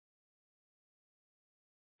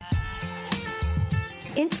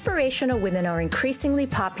Inspirational women are increasingly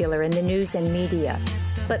popular in the news and media,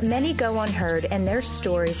 but many go unheard and their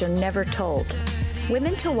stories are never told.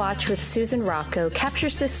 Women to Watch with Susan Rocco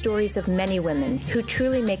captures the stories of many women who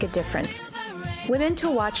truly make a difference. Women to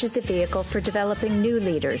Watch is the vehicle for developing new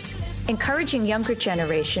leaders, encouraging younger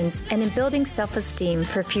generations, and in building self-esteem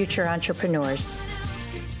for future entrepreneurs.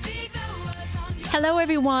 Hello,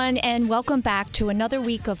 everyone, and welcome back to another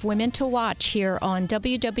week of Women to Watch here on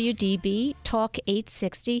WWDB Talk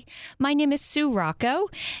 860. My name is Sue Rocco,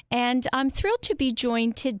 and I'm thrilled to be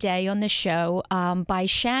joined today on the show by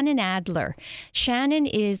Shannan Adler. Shannan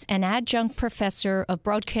is an adjunct professor of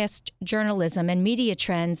broadcast journalism and media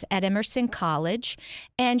trends at Emerson College,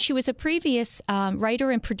 and she was a previous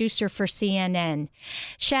writer and producer for CNN.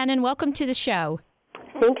 Shannan, welcome to the show.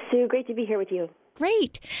 Thanks, Sue. Great to be here with you.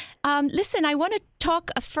 Great. Listen, I want to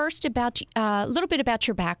talk first about a little bit about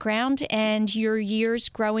your background and your years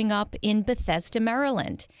growing up in Bethesda,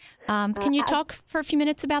 Maryland. Can you talk for a few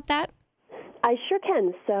minutes about that? I sure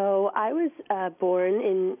can. So I was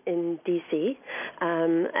born in D.C.,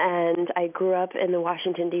 and I grew up in the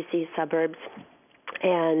Washington, D.C. suburbs.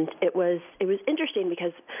 And it was interesting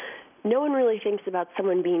because no one really thinks about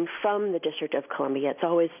someone being from the District of Columbia. It's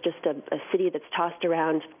always just a city that's tossed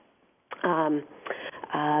around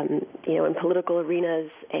in political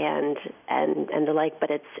arenas and the like, but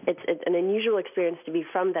it's an unusual experience to be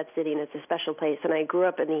from that city, and it's a special place. And I grew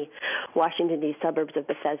up in the Washington, D.C. suburbs of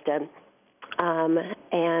Bethesda,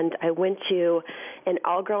 and I went to an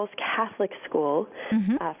all-girls Catholic school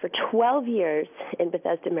for 12 years in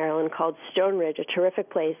Bethesda, Maryland, called Stone Ridge, a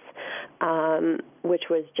terrific place, which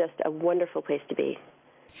was just a wonderful place to be.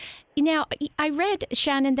 Now, I read,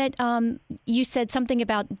 Shannan, that you said something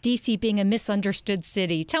about D.C. being a misunderstood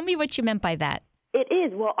city. Tell me what you meant by that. It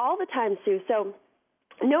is. Well, all the time, Sue. So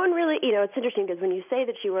no one really, it's interesting because when you say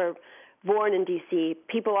that you were born in D.C.,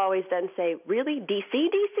 people always then say, really, D.C.,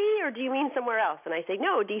 D.C., or do you mean somewhere else? And I say,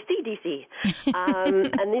 no, D.C., D.C. And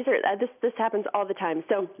this happens all the time.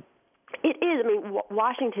 So it is. I mean,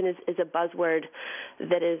 Washington is a buzzword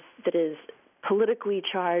that is politically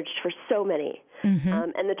charged for so many.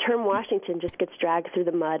 And the term Washington just gets dragged through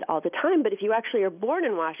the mud all the time. But if you actually are born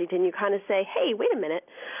in Washington, you kind of say, hey, wait a minute.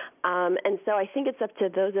 And so I think it's up to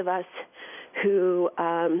those of us who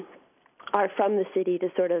are from the city to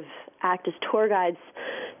sort of act as tour guides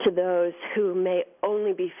to those who may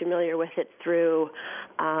only be familiar with it through,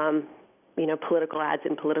 political ads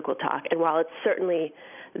and political talk. And while it's certainly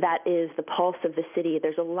that is the pulse of the city,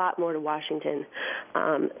 there's a lot more to Washington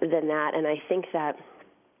than that. And I think that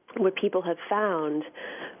what people have found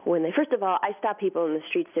when they, first of all, I stop people in the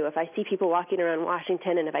streets too. If I see people walking around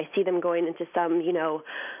Washington and if I see them going into some,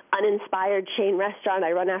 uninspired chain restaurant,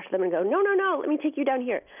 I run after them and go, no, let me take you down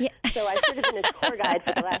here. Yeah. So I've sort of been a tour guide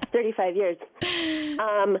for the last 35 years.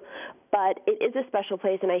 But it is a special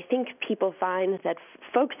place, and I think people find that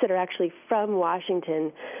folks that are actually from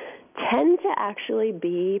Washington tend to actually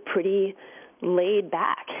be pretty laid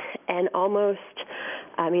back and almost,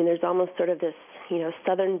 there's almost sort of this,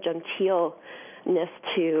 Southern genteelness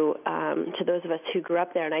to those of us who grew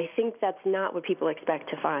up there. And I think that's not what people expect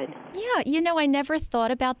to find. Yeah, I never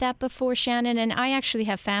thought about that before, Shannan. And I actually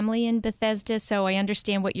have family in Bethesda, so I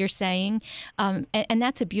understand what you're saying. And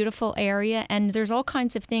that's a beautiful area. And there's all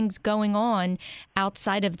kinds of things going on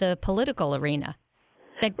outside of the political arena.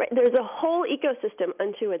 Right. There's a whole ecosystem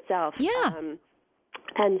unto itself. Yeah.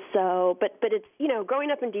 And so, but it's,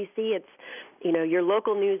 growing up in D.C., it's, your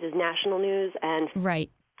local news is national news. And,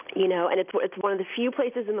 right. And it's one of the few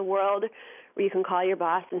places in the world where you can call your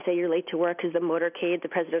boss and say you're late to work because the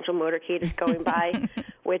presidential motorcade is going by,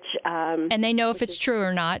 which... and they know if it's true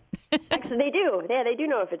or not. Actually, they do. Yeah, they do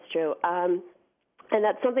know if it's true. And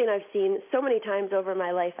that's something I've seen so many times over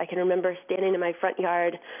my life. I can remember standing in my front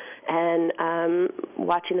yard and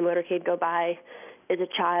watching the motorcade go by as a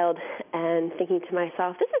child and thinking to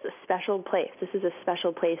myself, this is a special place. This is a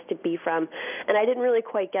special place to be from. And I didn't really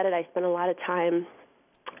quite get it. I spent a lot of time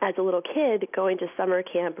as a little kid going to summer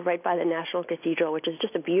camp right by the National Cathedral, which is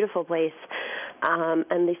just a beautiful place.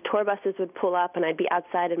 And these tour buses would pull up, and I'd be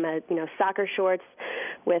outside in my soccer shorts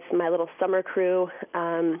with my little summer crew,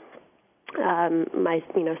 my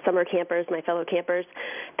summer campers, my fellow campers,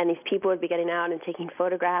 and these people would be getting out and taking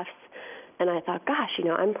photographs. And I thought, gosh,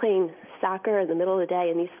 I'm playing soccer in the middle of the day,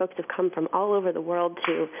 and these folks have come from all over the world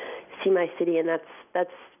to see my city, and that's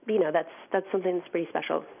something that's pretty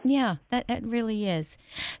special. Yeah, that really is.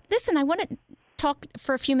 Listen, I want to talk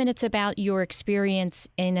for a few minutes about your experience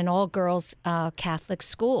in an all-girls Catholic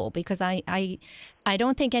school, because I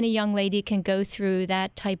don't think any young lady can go through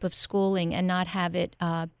that type of schooling and not have it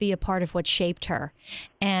be a part of what shaped her.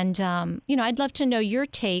 And, I'd love to know your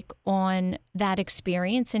take on that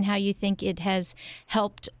experience and how you think it has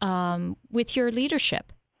helped with your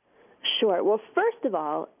leadership. Sure. Well, first of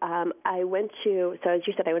all, I went to, so as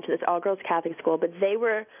you said, I went to this all-girls Catholic school, but they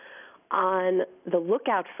were on the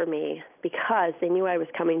lookout for me because they knew I was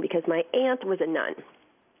coming because my aunt was a nun.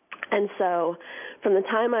 And so from the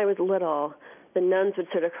time I was little, the nuns would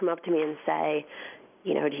sort of come up to me and say,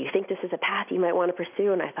 do you think this is a path you might want to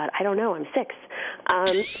pursue? And I thought, I don't know, I'm 6.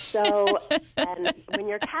 And when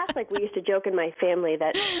you're Catholic, we used to joke in my family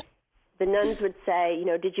that the nuns would say,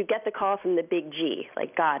 did you get the call from the big G,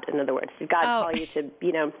 like God, in other words? Did God call you to,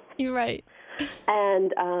 You're right.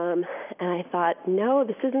 And I thought, no,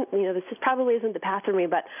 this probably isn't the path for me.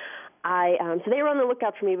 But so they were on the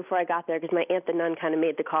lookout for me before I got there because my aunt, the nun, kind of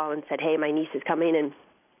made the call and said, hey, my niece is coming.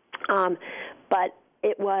 And but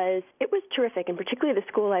it was terrific, and particularly the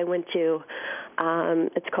school I went to.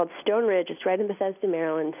 It's called Stone Ridge. It's right in Bethesda,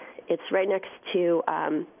 Maryland. It's right next to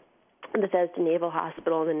Bethesda Naval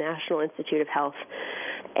Hospital and the National Institute of Health.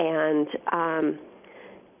 And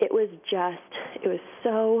it was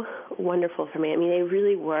so wonderful for me. I mean, they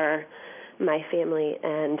really were my family,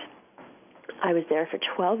 and I was there for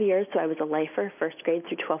 12 years, so I was a lifer, first grade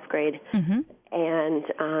through 12th grade. Mm-hmm. And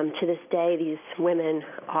to this day, these women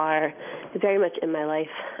are very much in my life,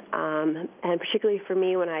 and particularly for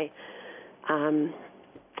me when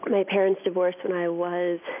my parents divorced when I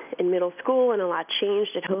was in middle school, and a lot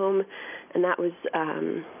changed at home, and that was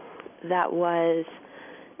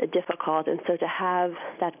difficult. And so to have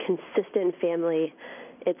that consistent family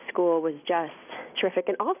at school was just terrific.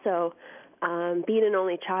 And also, being an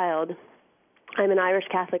only child, I'm an Irish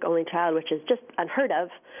Catholic only child, which is just unheard of.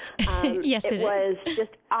 Yes, it was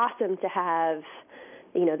just awesome to have,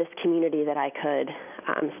 this community that I could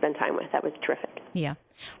spend time with. That was terrific. Yeah.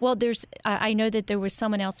 Well, I know that there was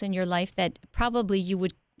someone else in your life that probably you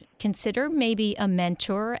would consider maybe a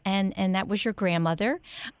mentor, and that was your grandmother.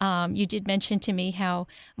 You did mention to me how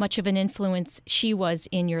much of an influence she was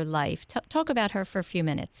in your life. Talk about her for a few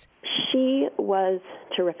minutes. She was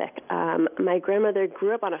terrific. My grandmother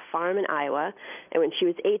grew up on a farm in Iowa, and when she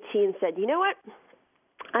was 18 said, you know what,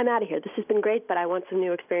 I'm out of here. This has been great, but I want some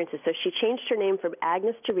new experiences. So she changed her name from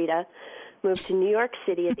Agnes to Rita, moved to New York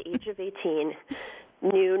City at the age of 18,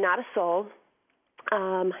 knew not a soul.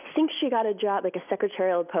 I think she got a job, like a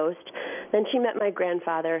secretarial post. Then she met my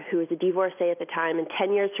grandfather, who was a divorcee at the time and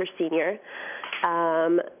 10 years her senior.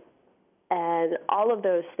 And all of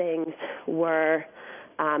those things were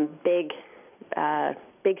big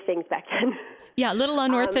things back then. Yeah, a little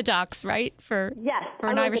unorthodox, right? For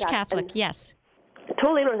an Irish Catholic, yes.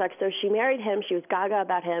 Totally unorthodox. So she married him. She was gaga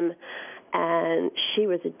about him, and she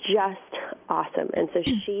was just awesome. And so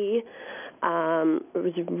she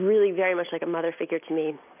was really very much like a mother figure to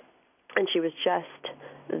me, and she was just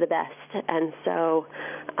the best. And so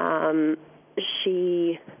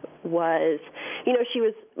she was,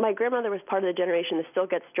 my grandmother was part of the generation that still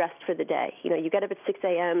gets dressed for the day. You get up at 6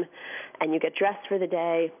 a.m. and you get dressed for the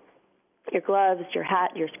day, your gloves, your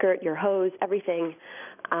hat, your skirt, your hose, everything.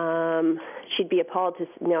 She'd be appalled to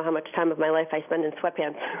know how much time of my life I spend in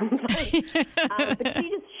sweatpants. But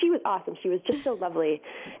she was awesome. She was just so lovely.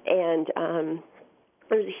 And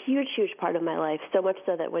it was a huge, huge part of my life, so much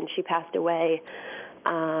so that when she passed away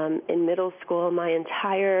in middle school, my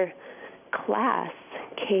entire class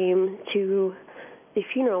came to the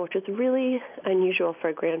funeral, which was really unusual for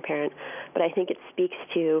a grandparent. But I think it speaks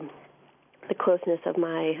to the closeness of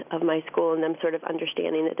my school and them sort of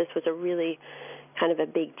understanding that this was a really kind of a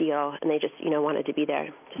big deal, and they just, wanted to be there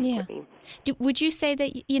to support me. Would you say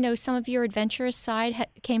that, some of your adventurous side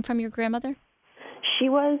came from your grandmother? She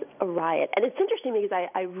was a riot. And it's interesting because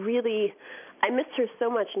I miss her so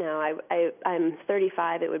much now. I'm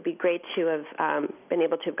 35. It would be great to have been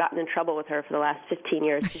able to have gotten in trouble with her for the last 15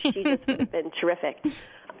 years. She just would have been terrific.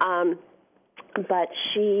 But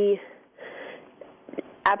she...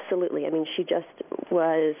 Absolutely. I mean, she just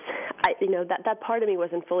was, that part of me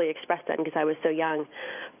wasn't fully expressed then because I was so young,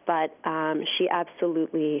 but she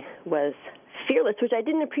absolutely was fearless, which I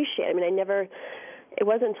didn't appreciate. I mean, it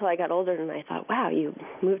wasn't until I got older and I thought, wow, you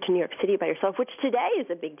moved to New York City by yourself, which today is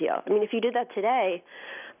a big deal. I mean, if you did that today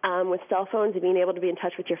with cell phones and being able to be in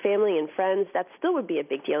touch with your family and friends, that still would be a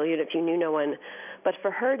big deal, even if you knew no one. But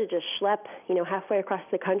for her to just schlep, halfway across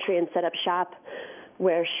the country and set up shop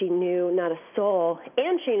where she knew not a soul,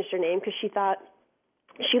 and changed her name because she thought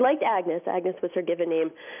she liked Agnes. Agnes was her given name,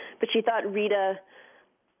 but she thought Rita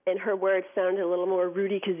in her words, sounded a little more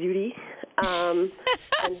Rudy Kazooty.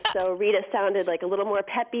 And so Rita sounded like a little more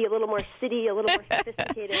peppy, a little more city, a little more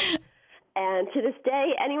sophisticated. And to this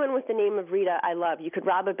day, anyone with the name of Rita, I love. You could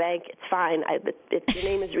rob a bank, it's fine. If your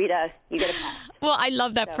name is Rita, you get a pass. Well, I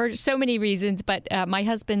love that for so many reasons, but my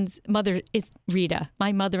husband's mother is Rita.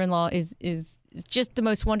 My mother-in-law is just the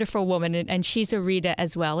most wonderful woman, and she's a Rita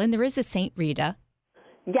as well. And there is a Saint Rita.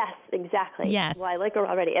 Yes, exactly. Yes. Well, I like her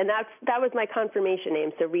already. And that was my confirmation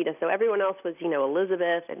name, so Rita. So everyone else was,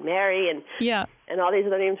 Elizabeth and Mary and all these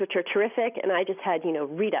other names, which are terrific. And I just had,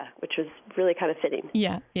 Rita, which was really kind of fitting.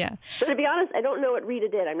 Yeah. So to be honest, I don't know what Rita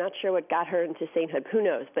did. I'm not sure what got her into sainthood. Who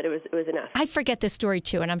knows? But it was enough. I forget the story,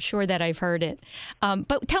 too, and I'm sure that I've heard it.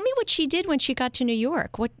 But tell me what she did when she got to New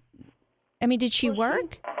York. Did she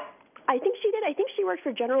work? I think she did. I think she worked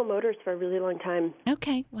for General Motors for a really long time.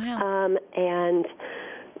 Okay, wow.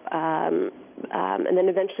 And then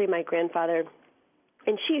eventually my grandfather,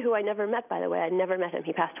 and she, who I never met, by the way, I never met him.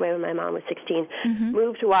 He passed away when my mom was 16,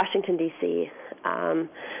 moved to Washington, D.C.,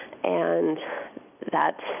 and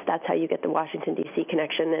that's how you get the Washington, D.C.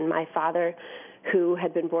 connection. And my father, who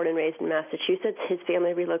had been born and raised in Massachusetts, his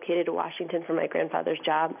family relocated to Washington for my grandfather's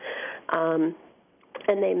job.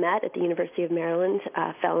 And they met at the University of Maryland,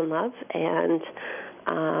 fell in love, and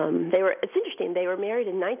it's interesting, they were married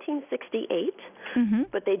in 1968,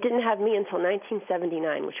 but they didn't have me until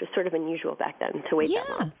 1979, which was sort of unusual back then to wait that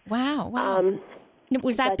long. Wow.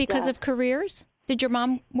 Was that because of careers? Did your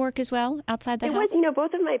mom work as well outside the house? It was,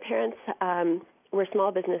 both of my parents were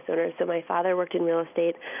small business owners, so my father worked in real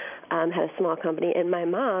estate, had a small company, and my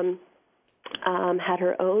mom had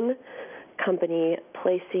her own company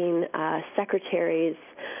placing secretaries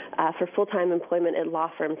for full-time employment at law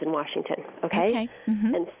firms in Washington, okay?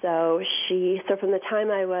 And so from the time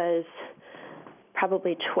I was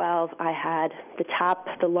probably 12, I had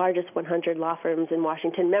the largest 100 law firms in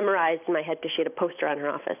Washington memorized in my head because she had a poster on her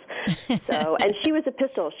office. And she was a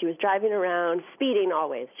pistol. She was driving around, speeding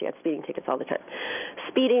always. She had speeding tickets all the time.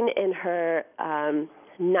 Speeding in her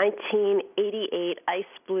 1988 ice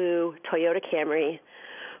blue Toyota Camry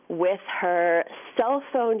with her cell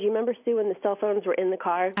phone. Do you remember, Sue, when the cell phones were in the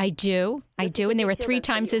car? I do. And they were 3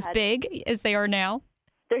 times as big as they are now.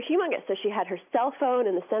 They're humongous. So she had her cell phone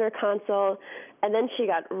in the center console, and then she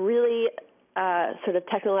got really sort of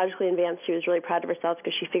technologically advanced. She was really proud of herself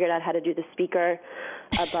because she figured out how to do the speaker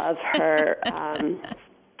above her,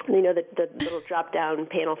 the little drop-down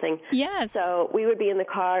panel thing. Yes. So we would be in the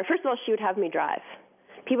car. First of all, she would have me drive.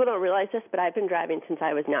 People don't realize this, but I've been driving since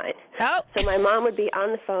I was 9. Oh. So my mom would be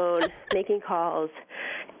on the phone making calls,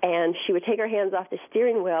 and she would take her hands off the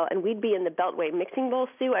steering wheel, and we'd be in the Beltway mixing bowl,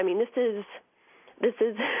 Sue. I mean, this is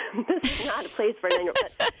not a place for an 9-year-old.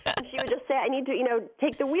 But she would just say, I need to,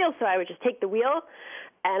 take the wheel. So I would just take the wheel,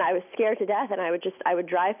 and I was scared to death, and I would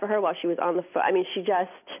drive for her while she was on the phone.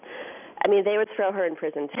 They would throw her in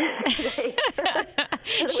prison today.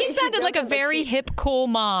 She sounded like a very hip, cool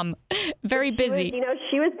mom. Very busy.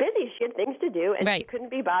 She was busy. She had things to do, and she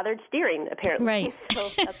couldn't be bothered steering, apparently. Right. So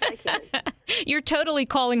that's what I can. You're totally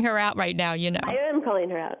calling her out right now, I am calling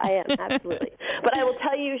her out. I am, absolutely. But I will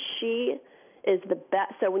tell you, she is the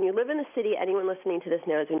best. So when you live in the city, anyone listening to this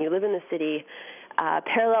knows, when you live in the city,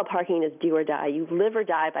 parallel parking is do or die. You live or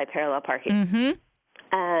die by parallel parking.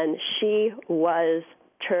 And she was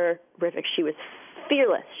terrific. She was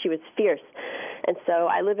fearless. She was fierce. And so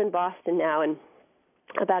I live in Boston now, and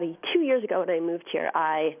about 2 years ago when I moved here,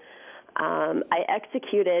 I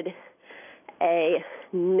executed a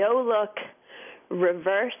no-look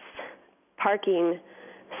reverse parking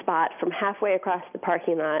spot from halfway across the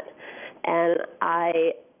parking lot, and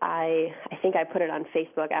I think I put it on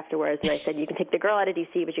Facebook afterwards, and I said, you can take the girl out of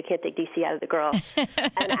D.C., but you can't take D.C. out of the girl.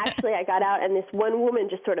 And actually I got out, and this one woman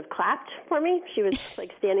just sort of clapped for me. She was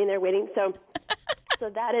like standing there waiting. So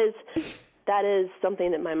that is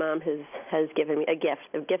something that my mom has given me,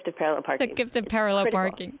 the gift of parallel parking. The gift of parallel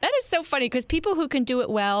parking. That is so funny because people who can do it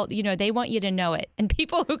well, they want you to know it, and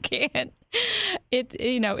people who can't,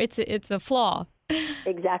 it's a flaw.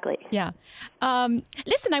 Exactly. Yeah.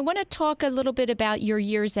 Listen, I want to talk a little bit about your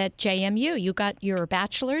years at JMU. You got your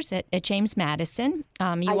bachelor's at James Madison.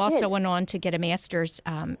 You also went on to get a master's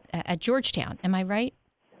at Georgetown. Am I right?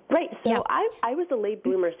 Right. So yeah. I was a late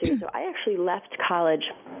bloomer, Sue. So I actually left college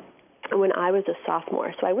when I was a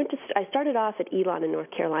sophomore. So I started off at Elon in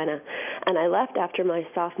North Carolina, and I left after my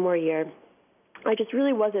sophomore year. I just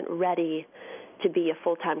really wasn't ready to be a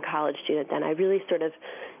full-time college student then. I really sort of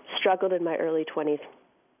struggled in my early 20s.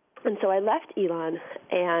 And so I left Elon,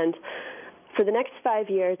 and for the next 5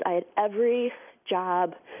 years, I had every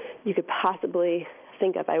job you could possibly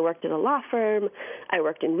think of. I worked at a law firm. I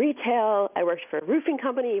worked in retail. I worked for a roofing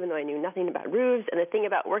company, even though I knew nothing about roofs. And the thing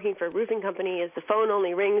about working for a roofing company is the phone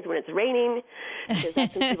only rings when it's raining, because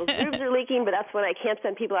that's when people's roofs are leaking, but that's when I can't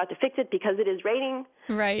send people out to fix it because it is raining.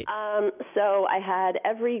 Right. So I had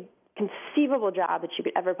every conceivable job that you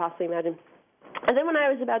could ever possibly imagine. And then when I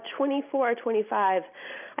was about 24 or 25,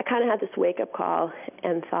 I kind of had this wake-up call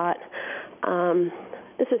and thought,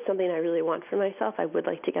 this is something I really want for myself. I would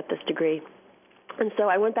like to get this degree. And so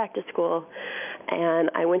I went back to school, and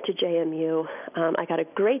I went to JMU. I got a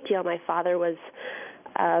great deal. My father was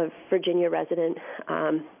a Virginia resident,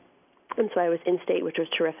 and so I was in-state, which was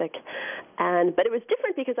terrific. But it was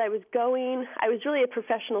different because I was really a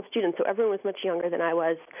professional student, so everyone was much younger than I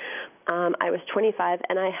was. I was 25,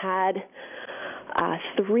 and I had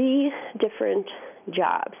 3 different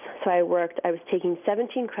jobs. So I was taking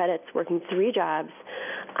 17 credits, working 3 jobs.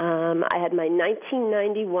 I had my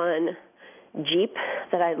 1991 Jeep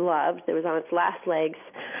that I loved, that was on its last legs.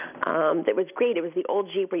 That was great. It was the old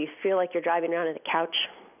Jeep where you feel like you're driving around on a couch.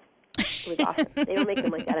 It was awesome. They don't make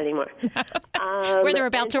them like that anymore. Where they're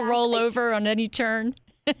about to roll over on any turn.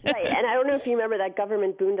 Right, and I don't know if you remember that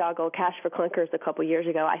government boondoggle, Cash for Clunkers, a couple years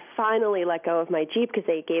ago. I finally let go of my Jeep because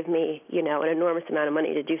they gave me, an enormous amount of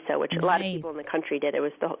money to do so, which a lot of people in the country did. It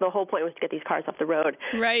was the whole point was to get these cars off the road.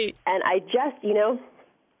 Right. And I just,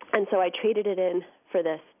 and so I traded it in for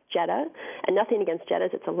this Jetta, and nothing against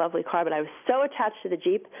Jettas. It's a lovely car, but I was so attached to the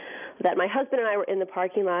Jeep that my husband and I were in the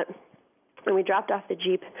parking lot, and we dropped off the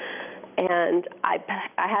Jeep, and I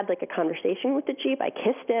had like a conversation with the Jeep. I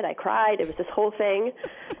kissed it. I cried. It was this whole thing.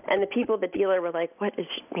 And the people at the dealer were like, what is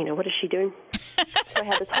she doing? So I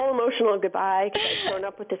had this whole emotional goodbye because I'd grown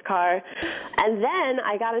up with this car. And then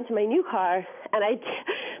I got into my new car, and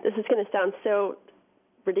this is going to sound so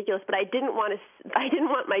ridiculous, but I didn't want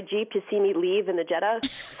my Jeep to see me leave in the Jetta.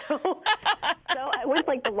 So I went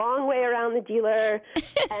like the long way around the dealer,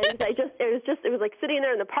 and it was like sitting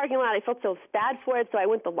there in the parking lot. I felt so bad for it, so I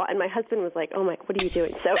went and my husband was like, "Oh my, what are you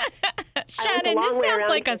doing?" So Shannan, this sounds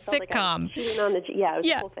like a sitcom. It was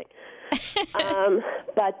the whole thing.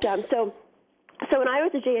 So when I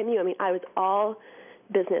was at JMU, I was all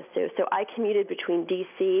business too. So I commuted between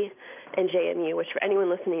DC and JMU, which for anyone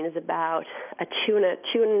listening is about a two and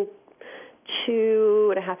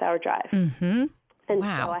a half hour drive. Mm-hmm. And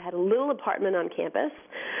so I had a little apartment on campus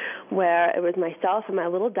where it was myself and my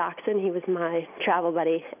little dachshund. He was my travel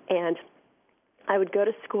buddy. And I would go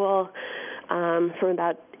to school from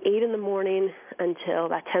about 8 in the morning until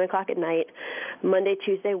about 10 o'clock at night, Monday,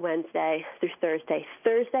 Tuesday, Wednesday through Thursday.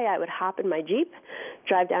 Thursday, I would hop in my Jeep,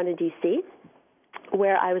 drive down to D.C.,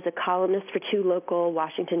 where I was a columnist for 2 local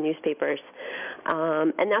Washington newspapers.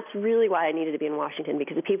 And that's really why I needed to be in Washington,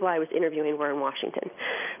 because the people I was interviewing were in Washington.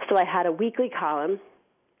 So I had a weekly column.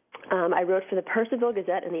 I wrote for the Purcellville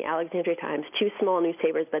Gazette and the Alexandria Times, 2 small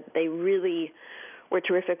newspapers, but they really were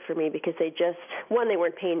terrific for me because they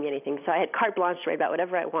weren't paying me anything. So I had carte blanche to write about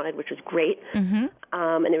whatever I wanted, which was great. Mm-hmm.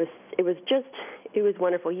 And it was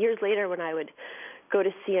wonderful. Years later, when I would go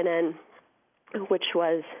to CNN, which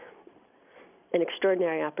was an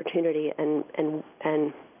extraordinary opportunity, and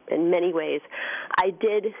in many ways, I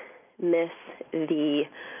did miss the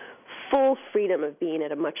full freedom of being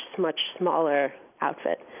at a much, much smaller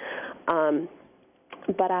outfit.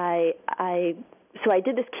 But I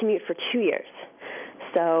did this commute for 2 years.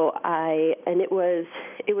 And it was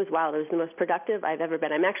wild. It was the most productive I've ever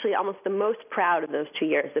been. I'm actually almost the most proud of those 2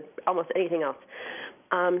 years, of almost anything else.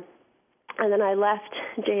 And then I left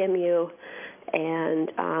JMU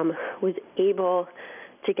and was able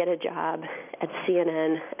to get a job at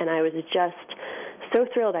CNN, and I was just so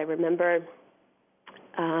thrilled. I remember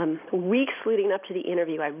weeks leading up to the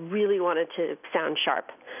interview, I really wanted to sound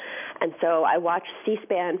sharp. And so I watched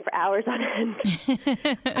C-SPAN for hours on end,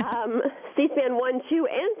 C-SPAN 1, 2,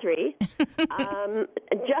 and 3,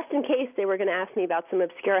 just in case they were going to ask me about some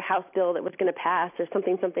obscure House bill that was going to pass or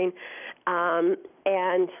something.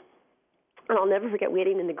 And I'll never forget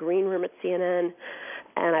waiting in the green room at CNN,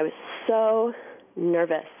 and I was so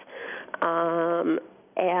nervous. And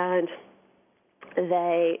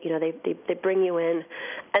they bring you in,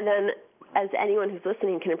 and then, as anyone who's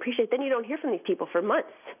listening can appreciate, then you don't hear from these people for months.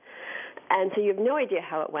 And so you have no idea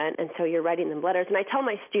how it went, and so you're writing them letters. And I tell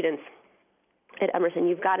my students at Emerson,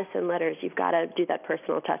 you've got to send letters. You've got to do that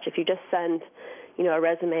personal touch. If you just send, a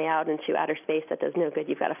resume out into outer space, that does no good.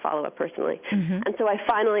 You've got to follow up personally. Mm-hmm. And so I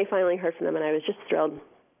finally heard from them, and I was just thrilled.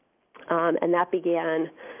 And that began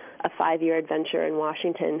a 5-year adventure in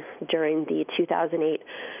Washington during the 2008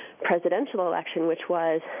 presidential election, which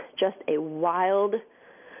was just a wild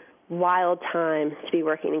time to be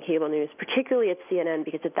working in cable news, particularly at CNN,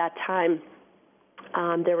 because at that time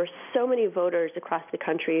There were so many voters across the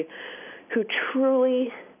country who truly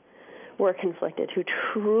were conflicted, who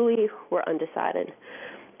truly were undecided.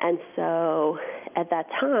 And so at that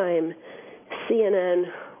time, CNN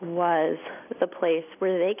was the place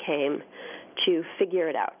where they came to figure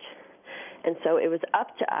it out. And so it was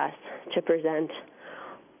up to us to present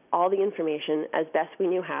all the information as best we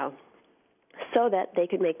knew how so that they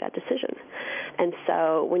could make that decision. And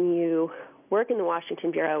so when you work in the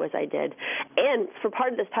Washington Bureau, as I did, and for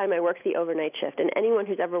part of this time I worked the overnight shift, and anyone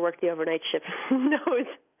who's ever worked the overnight shift knows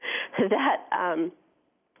that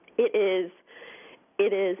it is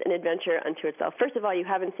an adventure unto itself. First of all, you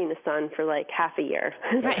haven't seen the sun for like half a year.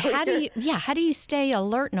 Right. How do you stay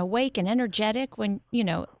alert and awake and energetic when,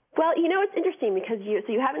 Well, it's interesting because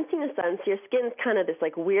you haven't seen the sun, so your skin's kind of this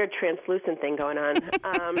like weird translucent thing going on.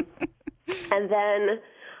 And then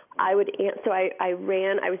I was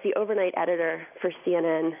the overnight editor for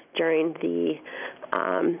CNN during the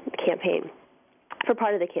campaign, for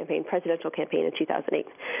part of the campaign, presidential campaign in 2008.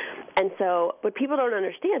 And so what people don't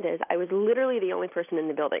understand is I was literally the only person in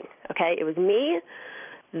the building, okay? It was me,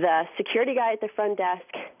 the security guy at the front desk,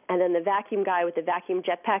 and then the vacuum guy with the vacuum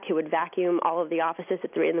jetpack who would vacuum all of the offices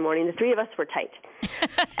at 3 in the morning. The three of us were tight.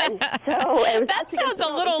 And so that sounds a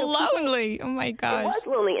little lonely. Oh, my gosh. It was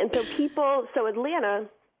lonely. And so Atlanta,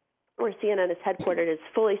 where CNN is headquartered, is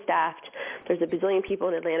fully staffed. There's a bazillion people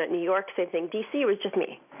in Atlanta. New York, same thing. D.C. was just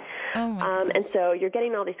me. Oh, my gosh. And so you're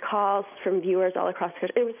getting all these calls from viewers all across the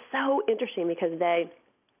country. It was so interesting because the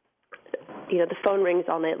phone rings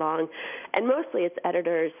all night long, and mostly it's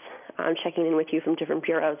editors checking in with you from different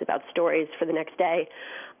bureaus about stories for the next day.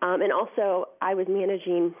 And also I was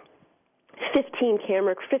managing 15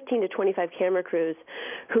 to 25 camera crews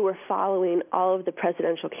who were following all of the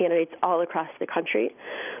presidential candidates all across the country,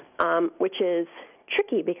 which is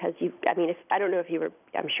tricky because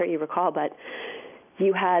I'm sure you recall, but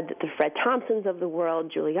you had the Fred Thompsons of the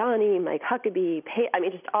world, Giuliani, Mike Huckabee,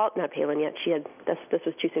 not Palin yet. This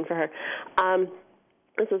was too soon for her.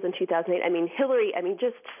 This was in 2008. Hillary,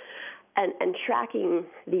 and tracking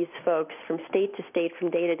these folks from state to state, from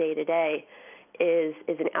day to day to day, is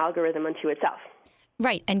an algorithm unto itself.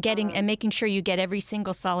 Right, and and making sure you get every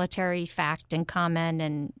single solitary fact and comment,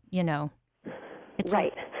 and it's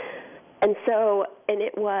right. And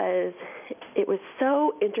it was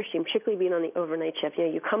so interesting, particularly being on the overnight shift.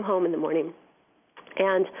 You come home in the morning,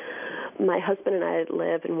 and my husband and I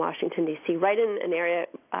live in Washington, D.C., right in an area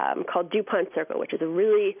called DuPont Circle, which is a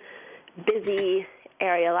really busy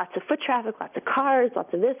area, lots of foot traffic, lots of cars,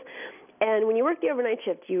 lots of this. And when you work the overnight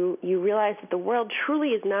shift, you realize that the world truly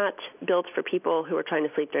is not built for people who are trying to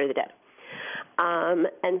sleep during the day.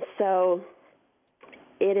 And so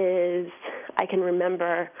it is, I can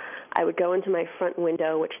remember I would go into my front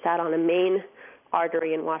window, which sat on a main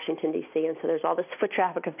artery in Washington, D.C., and so there's all this foot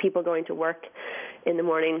traffic of people going to work in the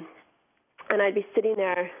morning. And I'd be sitting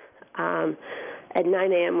there at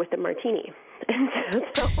 9 a.m. with a martini.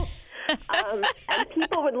 And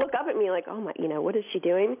people would look up at me like, oh, my, what is she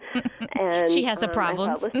doing? And she has a problem.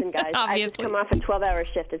 I thought, listen, guys, Obviously. I just come off a 12-hour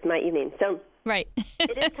shift. It's my evening. So right.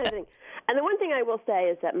 It is kind of thing. And the one thing I will say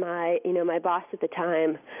is that my boss at the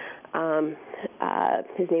time,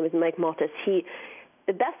 his name is Mike Maltus.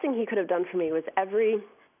 The best thing he could have done for me was every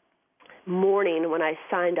morning when I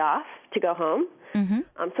signed off to go home. Mm-hmm.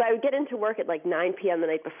 So I would get into work at like 9 p.m. the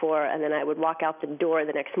night before, and then I would walk out the door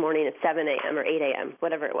the next morning at 7 a.m. or 8 a.m.,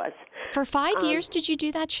 whatever it was. For 5 years, did you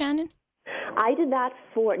do that, Shannan? I did that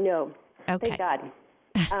no. Okay. Thank God.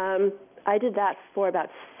 I did that for about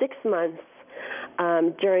 6 months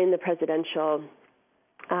during the presidential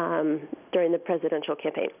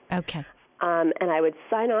campaign. Okay. And I would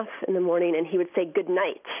sign off in the morning, and he would say good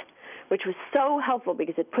night, which was so helpful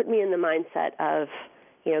because it put me in the mindset of,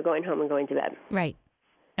 going home and going to bed. Right.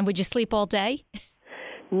 And would you sleep all day?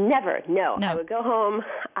 Never, no. I would go home.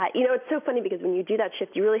 It's so funny because when you do that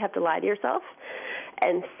shift, you really have to lie to yourself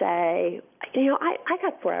and say, I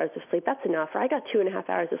got 4 hours of sleep. That's enough. Or I got 2.5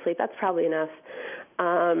 hours of sleep. That's probably enough.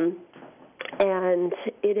 And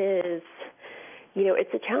it is,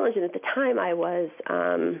 it's a challenge. And at the time I was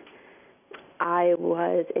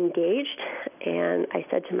engaged, and I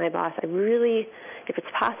said to my boss, if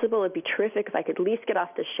it's possible, it'd be terrific if I could at least get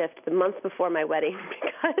off the shift the month before my wedding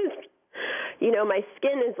because, my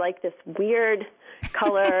skin is like this weird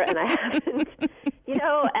color, and I haven't, and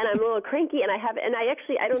I'm a little cranky, and I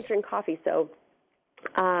don't drink coffee, so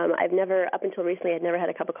up until recently, I'd never had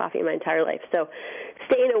a cup of coffee in my entire life. So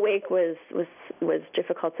staying awake was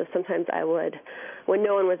difficult. So sometimes I would, when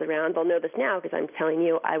no one was around, they'll know this now because I'm telling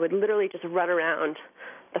you, I would literally just run around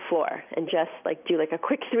the floor and just do a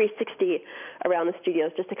quick 360 around the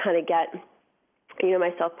studios just to kind of get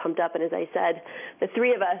myself pumped up. And as I said, the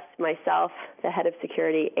three of us, myself, the head of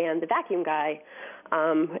security, and the vacuum guy,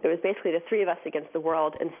 it was basically the three of us against the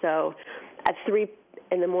world. And so at 3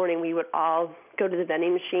 in the morning, we would all go to the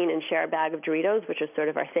vending machine and share a bag of Doritos, which was sort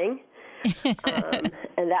of our thing.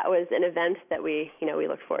 And that was an event that we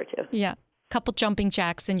looked forward to. Yeah. Couple jumping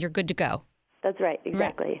jacks and you're good to go. That's right.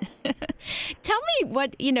 Exactly. Right. Tell me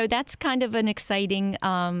what, that's kind of an exciting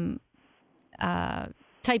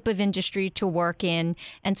type of industry to work in.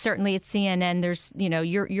 And certainly at CNN, there's,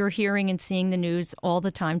 you're hearing and seeing the news all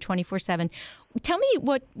the time, 24/7. Tell me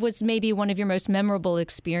what was maybe one of your most memorable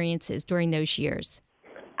experiences during those years.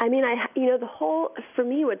 I mean, for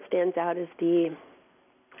me, what stands out is the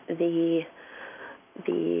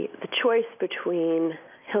choice between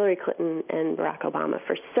Hillary Clinton and Barack Obama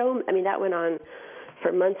that went on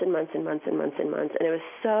for months and months and months and months and months. And it was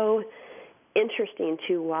so interesting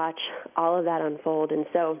to watch all of that unfold. And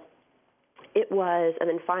so it was, and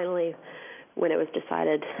then finally, when it was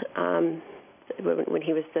decided, when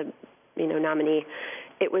he was the, nominee,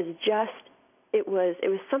 it was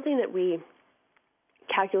something that we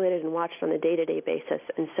calculated and watched on a day-to-day basis.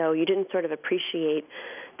 And so you didn't sort of appreciate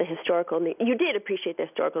the historical, you did appreciate the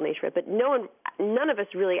historical nature of it, but none of us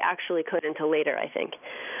really actually could until later, I think.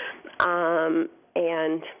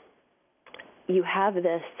 And you have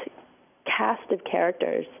this cast of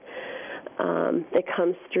characters that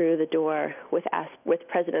comes through the door with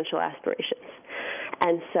presidential aspirations.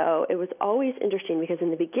 And so it was always interesting because in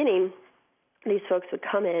the beginning, these folks would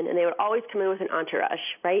come in, and they would always come in with an entourage,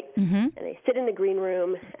 right? Mm-hmm. And they sit in the green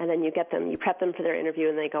room, and then you prep them for their interview,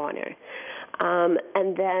 and they go on air.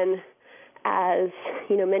 And then as,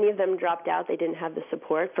 many of them dropped out, they didn't have the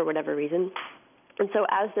support for whatever reason. And so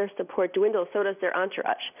as their support dwindles, so does their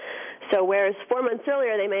entourage. So whereas 4 months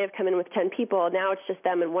earlier they may have come in with 10 people, now it's just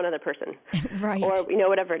them and one other person. Right. Or,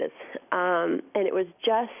 whatever it is. And it was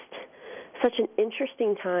just such an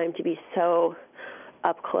interesting time to be so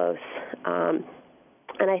up close. And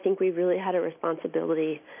I think we really had a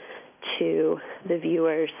responsibility to the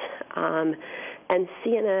viewers. And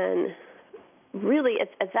CNN really,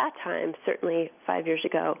 at that time, certainly 5 years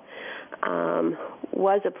ago,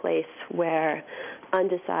 was a place where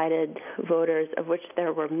undecided voters, of which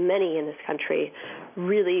there were many in this country,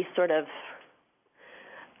 really sort of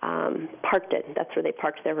parked it. That's where they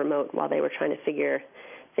parked their remote while they were trying to figure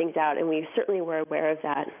things out. And we certainly were aware of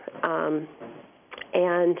that.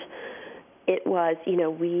 And it was,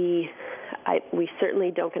 we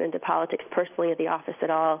certainly don't get into politics personally at the office at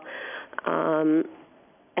all. And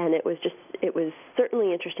it was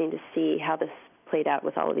certainly interesting to see how this played out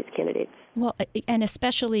with all of these candidates. Well, and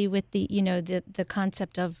especially with the, the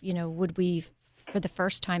concept of, would we, for the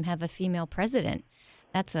first time, have a female president?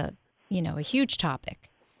 That's a huge topic.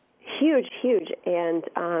 Huge.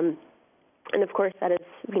 And of course, that is,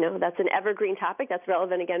 that's an evergreen topic that's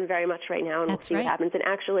relevant again very much right now, and we'll see what happens. And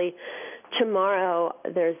actually, tomorrow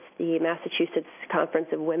there's the Massachusetts Conference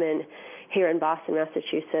of Women here in Boston,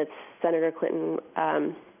 Massachusetts. Secretary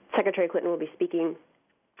Clinton will be speaking.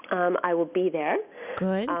 I will be there.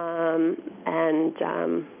 Good.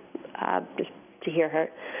 Just to hear her.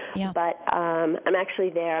 Yeah. But I'm actually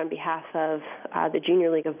there on behalf of the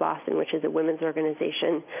Junior League of Boston, which is a women's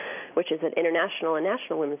organization, which is an international and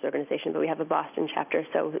national women's organization, but we have a Boston chapter,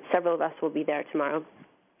 so several of us will be there tomorrow.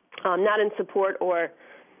 Not in support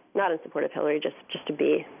of Hillary, just to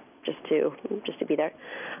be there.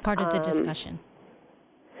 Part of the discussion.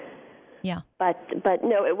 Yeah. But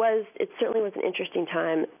no, it certainly was an interesting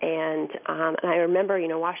time, and I remember,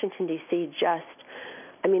 Washington D.C.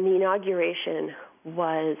 the inauguration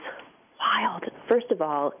was wild. First of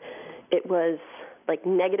all, it was like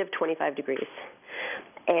negative 25 degrees,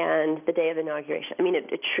 and the day of inauguration.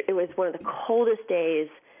 It was one of the coldest days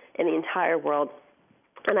in the entire world,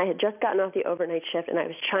 and I had just gotten off the overnight shift, and I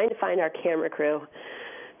was trying to find our camera crew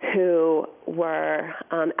who were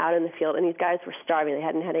out in the field, and these guys were starving. They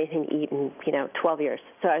hadn't had anything to eat in 12 years.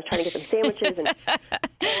 So I was trying to get them sandwiches,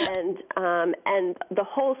 and the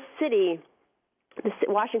whole city.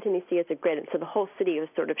 Washington, D.C. is a grid, and so the whole city was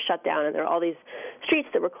sort of shut down, and there were all these streets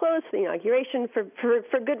that were closed for the inauguration for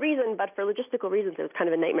good reason, but for logistical reasons, it was kind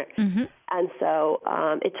of a nightmare. Mm-hmm. And so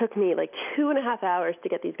it took me like 2.5 hours to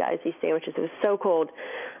get these guys these sandwiches. It was so cold.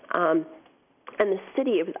 And the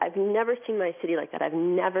city, I've never seen my city like that. I've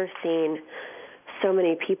never seen so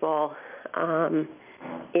many people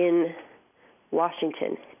in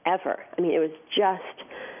Washington, ever. It was just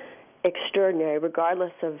extraordinary,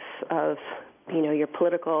 regardless of your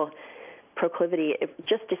political proclivity.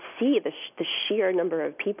 Just to see the sheer number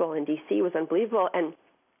of people in D.C. was unbelievable. And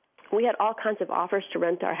we had all kinds of offers to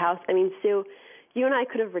rent our house. Sue, you and I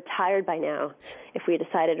could have retired by now if we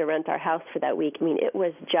decided to rent our house for that week. I mean, it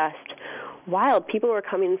was just wild. People were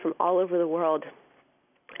coming from all over the world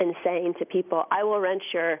and saying to people, I will rent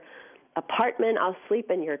your apartment, I'll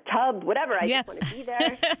sleep in your tub, whatever. I just want to be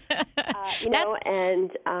there.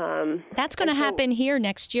 That's going to happen here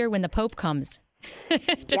next year when the Pope comes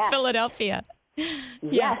to Philadelphia.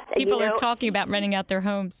 Yes. People are talking about renting out their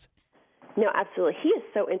homes. No, absolutely. He is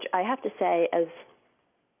so I have to say, as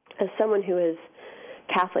someone who is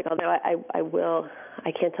Catholic, although I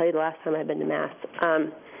can't tell you the last time I've been to Mass,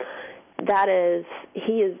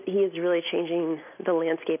 he is really changing the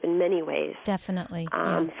landscape in many ways. Definitely.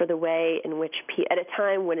 For the way in which, at a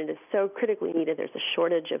time when it is so critically needed, there's a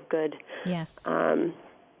shortage of good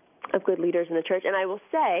leaders in the church. And I will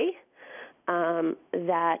say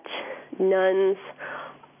that nuns,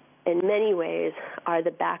 in many ways, are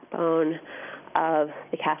the backbone of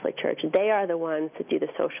the Catholic Church. They are the ones that do the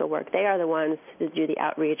social work. They are the ones that do the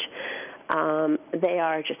outreach. They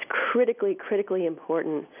are just critically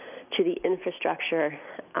important to the infrastructure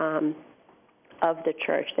of the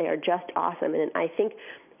church. They are just awesome. And I think,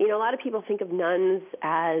 a lot of people think of nuns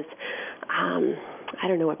as, I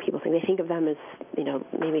don't know what people think. They think of them as,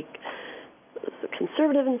 maybe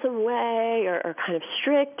conservative in some way or kind of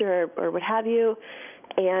strict or what have you.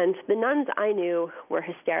 And the nuns I knew were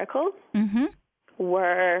hysterical,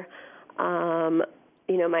 were,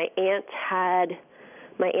 my aunt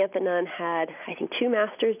the nun had, I think, 2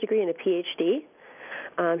 master's degree and a PhD.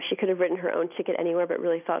 She could have written her own ticket anywhere, but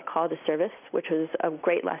really felt called to service, which was a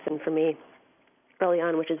great lesson for me early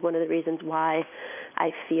on, which is one of the reasons why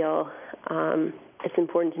I feel it's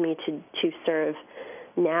important to me to serve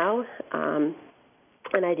now.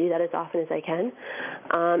 And I do that as often as I can.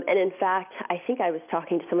 And in fact, I think I was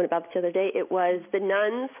talking to someone about this the other day. It was the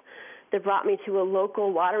nuns that brought me to a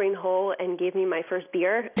local watering hole and gave me my first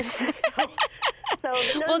beer.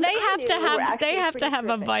 Well, they have to have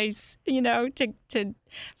a vice,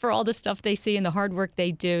 for all the stuff they see and the hard work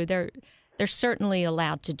they do. They're certainly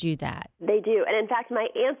allowed to do that. They do. And in fact, my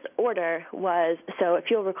aunt's order was, so if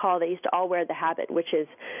you'll recall, they used to all wear the habit, which is,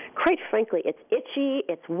 quite frankly, it's itchy,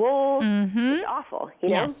 it's wool, it's awful,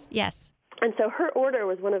 Yes. And so her order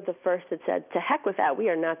was one of the first that said, to heck with that, we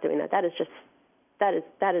are not doing that. That is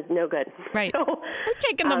no good. Right. So, we're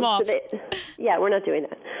taking them off. We're not doing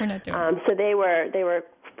that. We're not doing that. So they were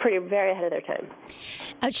very ahead of their time.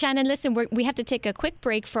 Shannan, listen, we have to take a quick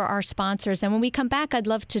break for our sponsors. And when we come back, I'd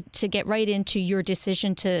love to get right into your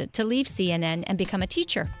decision to leave CNN and become a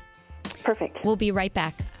teacher. Perfect. We'll be right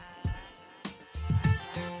back.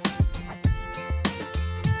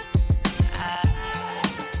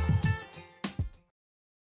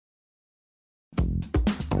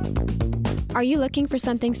 Are you looking for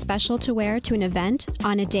something special to wear to an event,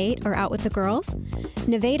 on a date, or out with the girls?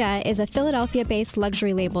 Nevada is a Philadelphia-based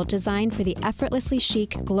luxury label designed for the effortlessly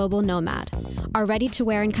chic global nomad. Our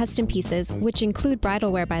ready-to-wear and custom pieces, which include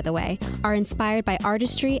bridal wear by the way, are inspired by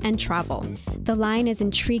artistry and travel. The line is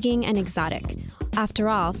intriguing and exotic. After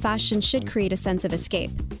all, fashion should create a sense of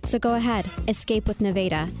escape. So go ahead, escape with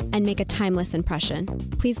Nevada, and make a timeless impression.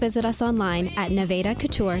 Please visit us online at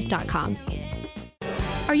nevadacouture.com.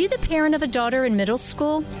 Are you the parent of a daughter in middle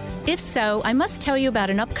school? If so, I must tell you about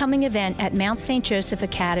an upcoming event at Mount St. Joseph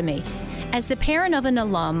Academy. As the parent of an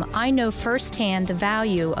alum, I know firsthand the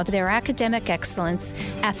value of their academic excellence,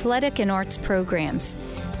 athletic and arts programs.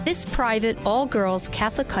 This private, all-girls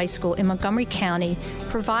Catholic high school in Montgomery County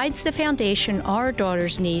provides the foundation our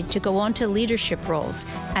daughters need to go on to leadership roles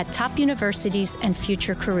at top universities and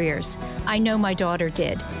future careers. I know my daughter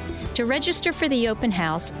did. To register for the open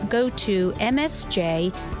house, go to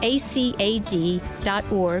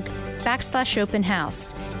msjacad.org/open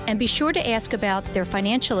house. And be sure to ask about their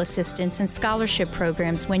financial assistance and scholarship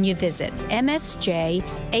programs when you visit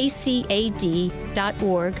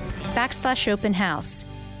msjacad.org/open house.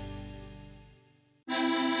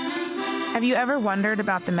 Have you ever wondered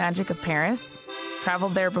about the magic of Paris?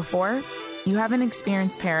 Traveled there before? You haven't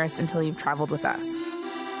experienced Paris until you've traveled with us.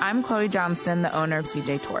 I'm Chloe Johnston, the owner of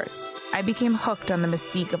CJ Tours. I became hooked on the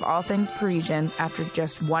mystique of all things Parisian after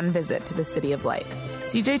just one visit to the City of Light.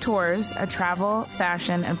 CJ Tours, a travel,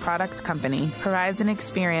 fashion, and product company, provides an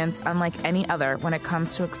experience unlike any other when it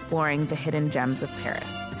comes to exploring the hidden gems of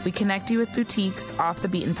Paris. We connect you with boutiques off the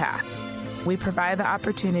beaten path. We provide the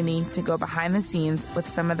opportunity to go behind the scenes with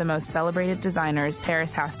some of the most celebrated designers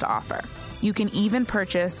Paris has to offer. You can even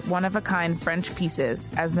purchase one-of-a-kind French pieces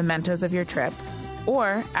as mementos of your trip,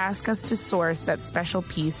 or ask us to source that special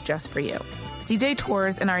piece just for you. CJ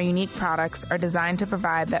Tours and our unique products are designed to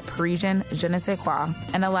provide that Parisian je ne sais quoi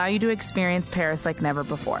and allow you to experience Paris like never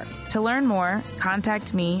before. To learn more,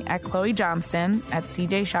 contact me at Chloe Johnston at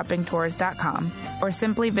cjshoppingtours.com or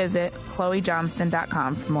simply visit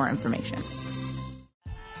chloejohnston.com for more information.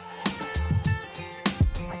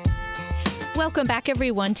 Welcome back,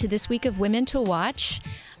 everyone, to this week of Women to Watch.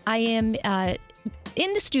 I am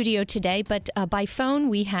in the studio today, but by phone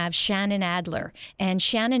we have Shannan Adler. And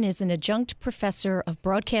Shannan is an adjunct professor of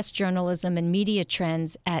broadcast journalism and media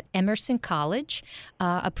trends at Emerson College,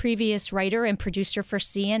 a previous writer and producer for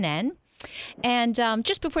CNN. And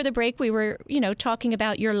just before the break, we were, talking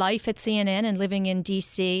about your life at CNN and living in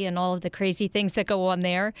D.C. and all of the crazy things that go on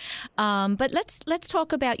there. But let's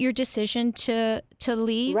talk about your decision to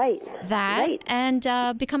leave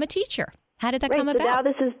and become a teacher. How did that come about? So now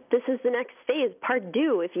this is the next phase, part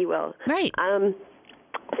due, if you will. Right.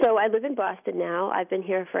 So I live in Boston now. I've been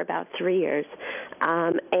here for about 3 years.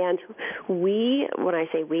 And when I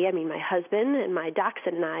say we, I mean my husband and my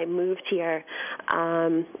dachshund and I moved here.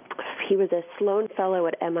 He was a Sloan Fellow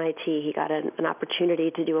at MIT. He got an opportunity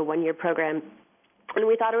to do a one-year program. And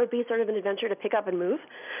we thought it would be sort of an adventure to pick up and move.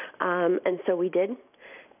 And so we did.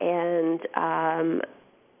 And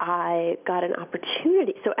I got an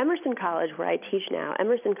opportunity. So Emerson College, where I teach now,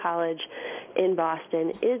 Emerson College in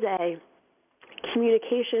Boston is a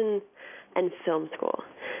communication and film school.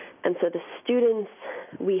 And so the students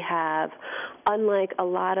we have, unlike a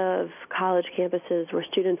lot of college campuses where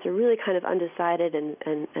students are really kind of undecided and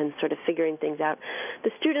sort of figuring things out, the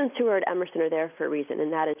students who are at Emerson are there for a reason,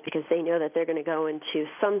 and that is because they know that they're going to go into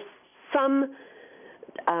some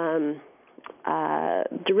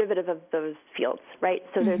derivative of those fields, right?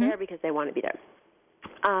 So they're there because they want to be there.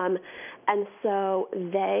 And so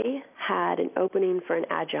they had an opening for an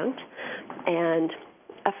adjunct, and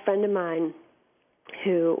a friend of mine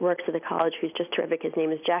who works at the college, who's just terrific, his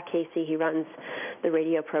name is Jack Casey, he runs the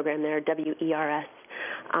radio program there, WERS,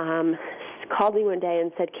 called me one day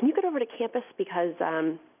and said, can you get over to campus because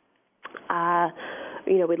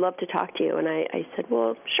we'd love to talk to you. And I said,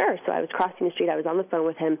 well, sure. So I was crossing the street. I was on the phone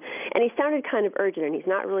with him. And he sounded kind of urgent, and he's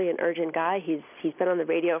not really an urgent guy. He's been on the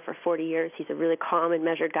radio for 40 years. He's a really calm and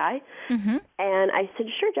measured guy. Mm-hmm. And I said,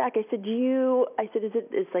 sure, Jack. I said,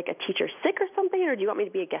 is like a teacher sick or something, or do you want me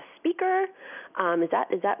to be a guest speaker? Is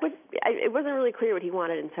that what – it wasn't really clear what he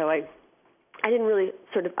wanted, and so I didn't really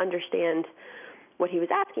sort of understand what he was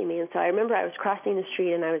asking me. And so I remember I was crossing the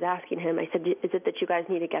street and I was asking him, I said, is it that you guys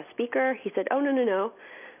need a guest speaker? He said, oh, no.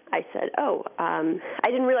 I said, I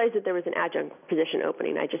didn't realize that there was an adjunct position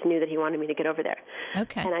opening. I just knew that he wanted me to get over there.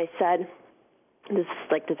 Okay. And I said,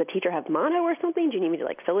 does a teacher have mono or something? Do you need me to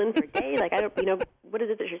fill in for a day? What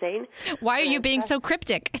is it that you're saying? Why are you being so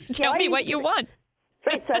cryptic? Tell me what you want.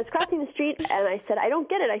 Right. So I was crossing the street and I said, I don't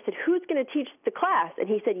get it. I said, who's going to teach the class? And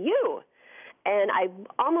he said, you. And I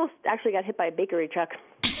almost actually got hit by a bakery truck.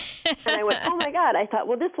 And I went, oh, my God. I thought,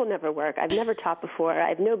 well, this will never work. I've never taught before. I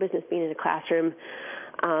have no business being in a classroom.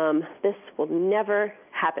 This will never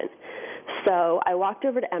happen. So I walked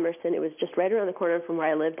over to Emerson. It was just right around the corner from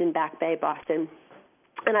where I lived in Back Bay, Boston.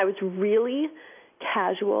 And I was really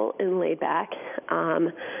casual and laid back.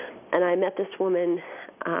 And I met this woman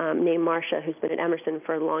named Marcia, who's been at Emerson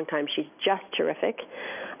for a long time. She's just terrific.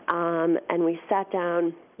 And we sat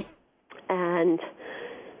down. And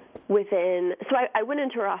so I went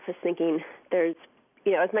into her office thinking there's,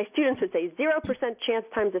 as my students would say, 0% chance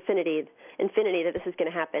times infinity that this is going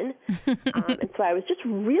to happen. And so I was just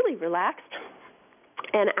really relaxed.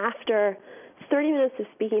 And after 30 minutes of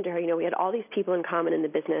speaking to her, we had all these people in common in the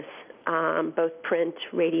business, both print,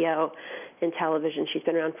 radio, and television. She's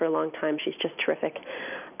been around for a long time. She's just terrific.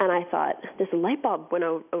 And I thought, this light bulb went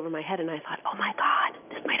over my head, and I thought, oh, my God,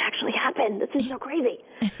 this might actually happen. This is so crazy.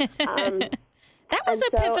 That was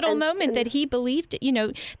a pivotal moment that he believed,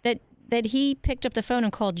 that he picked up the phone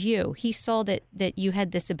and called you. He saw that you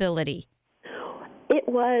had this ability. It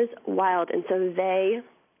was wild. And so they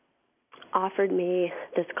offered me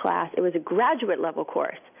this class. It was a graduate-level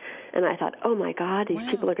course. And I thought, oh, my God, these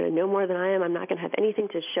people are going to know more than I am. I'm not going to have anything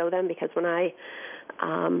to show them because when I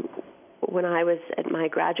was at my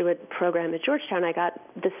graduate program at Georgetown,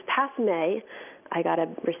 this past May,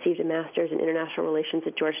 received a master's in international relations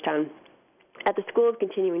at Georgetown at the School of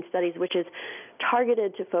Continuing Studies, which is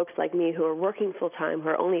targeted to folks like me who are working full-time, who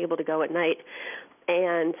are only able to go at night.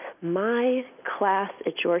 And my class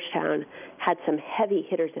at Georgetown had some heavy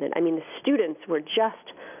hitters in it. I mean, the students were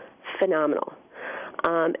just phenomenal.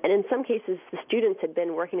 And in some cases, the students had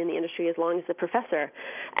been working in the industry as long as the professor.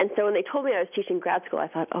 And so when they told me I was teaching grad school, I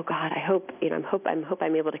thought, oh, God, I hope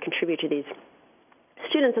I'm able to contribute to these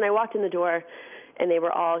students, and I walked in the door, and they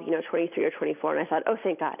were all, 23 or 24, and I thought, oh,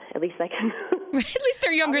 thank God, at least I can. At least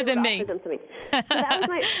they're younger than me. So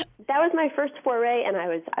that was my first foray, and I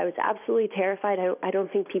was absolutely terrified. I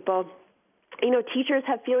don't think people, teachers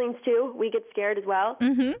have feelings too. We get scared as well.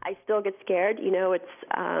 Mm-hmm. I still get scared.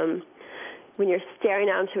 It's when you're staring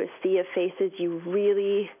out into a sea of faces, you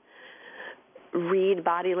really read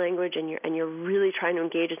body language, and you're really trying to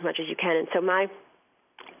engage as much as you can. And so my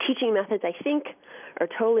teaching methods, I think, are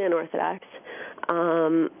totally unorthodox.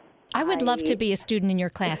 I would love to be a student in your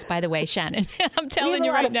class, by the way, Shannan. I'm telling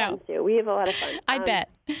you right now. We have a lot of fun. I bet.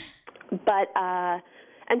 But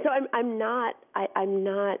and so I'm not.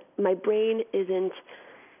 My brain isn't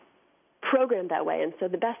programmed that way. And so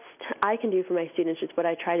the best I can do for my students is what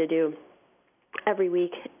I try to do every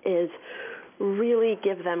week is really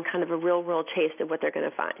give them kind of a real-world taste of what they're going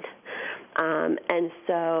to find. And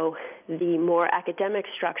so the more academic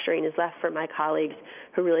structuring is left for my colleagues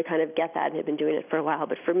who really kind of get that and have been doing it for a while.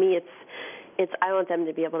 But for me, it's I want them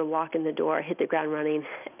to be able to walk in the door, hit the ground running.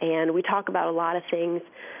 And we talk about a lot of things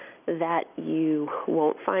that you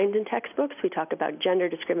won't find in textbooks. We talk about gender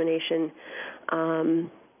discrimination.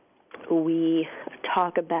 We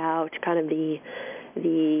talk about kind of the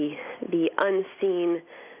unseen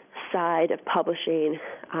side of publishing.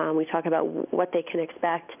 We talk about what they can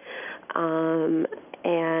expect, and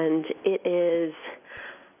it is.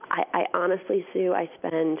 I honestly, Sue, I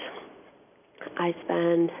spend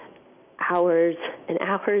hours and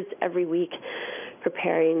hours every week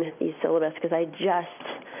preparing these syllabus because I just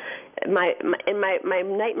my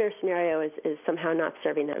nightmare scenario is somehow not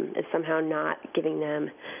serving them, is somehow not giving them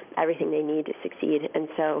everything they need to succeed, and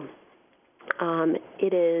so.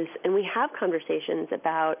 It is, and we have conversations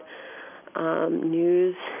about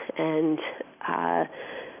news and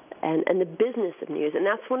the business of news, and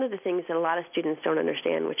that's one of the things that a lot of students don't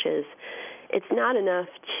understand, which is it's not enough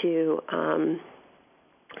to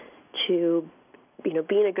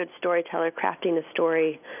being a good storyteller, crafting a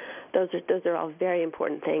story. Those are all very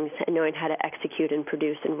important things, and knowing how to execute and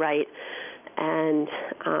produce and write. And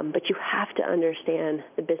but you have to understand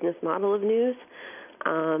the business model of news.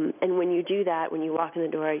 And when you do that, when you walk in the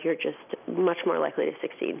door, you're just much more likely to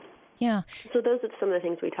succeed. Yeah. So those are some of the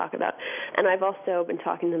things we talk about. And I've also been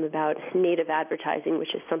talking to them about native advertising,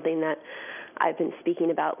 which is something that I've been speaking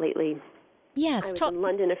about lately. Yes. I was in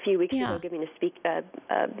London a few weeks ago giving a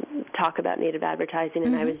talk about native advertising,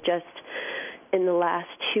 and I was just, in the last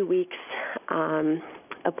 2 weeks,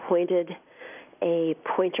 appointed a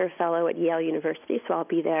Poynter Fellow at Yale University, so I'll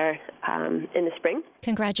be there in the spring.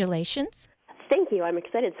 Congratulations. Thank you. I'm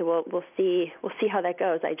excited. So we'll see how that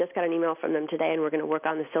goes. I just got an email from them today, and we're going to work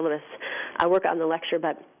on the syllabus. I'll work on the lecture.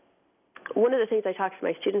 But one of the things I talk to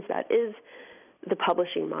my students about is the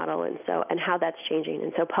publishing model, and how that's changing.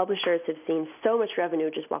 And so publishers have seen so much revenue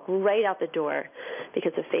just walk right out the door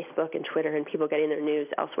because of Facebook and Twitter and people getting their news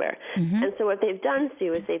elsewhere. Mm-hmm. And so what they've done,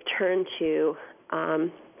 Sue, is they've turned to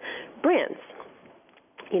brands.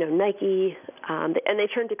 Nike, and they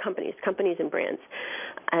turned to companies and brands,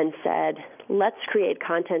 and said, let's create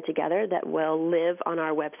content together that will live on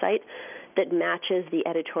our website that matches the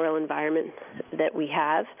editorial environment that we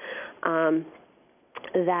have,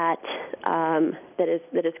 that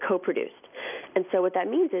is co-produced. And so what that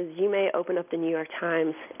means is you may open up the New York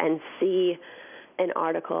Times and see an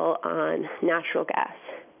article on natural gas.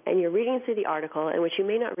 And you're reading through the article, and what you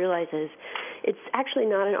may not realize is it's actually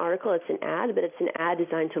not an article, it's an ad, but it's an ad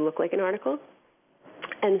designed to look like an article.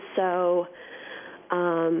 And so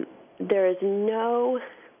there is no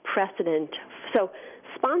precedent. So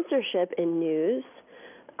sponsorship in news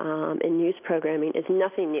programming is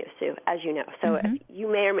nothing new, Sue, as you know. So you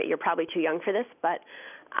you're probably too young for this, but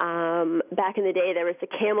back in the day there was the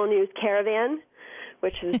Camel News Caravan,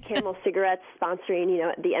 which was Camel Cigarettes sponsoring,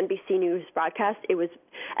 the NBC News broadcast. It was,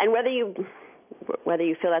 and whether you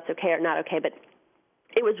feel that's okay or not okay, but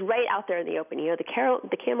it was right out there in the open,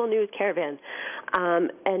 the Camel News Caravan.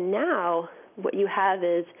 And now what you have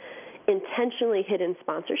is intentionally hidden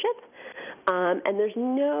sponsorship, and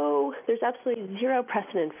there's absolutely zero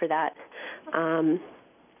precedent for that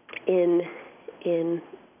in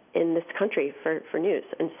this country for news.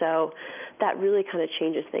 And so that really kind of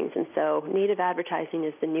changes things. And so native advertising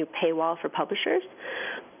is the new paywall for publishers.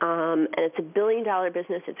 And it's $1 billion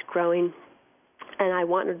business. It's growing. And I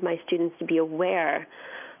wanted my students to be aware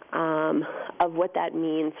of what that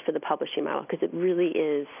means for the publishing model, because it really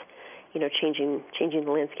is, changing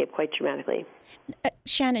the landscape quite dramatically.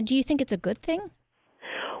 Shannan, do you think it's a good thing?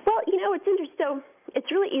 Well, it's interesting. So it's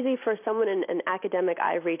it's really easy for someone in an academic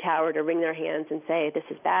ivory tower to wring their hands and say, this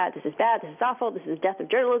is bad, this is bad, this is awful, this is the death of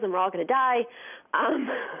journalism, we're all going to die. And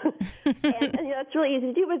that's really easy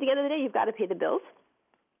to do, but at the end of the day, you've got to pay the bills.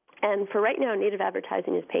 And for right now, native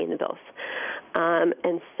advertising is paying the bills.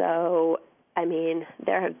 And so, I mean,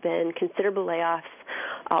 there have been considerable layoffs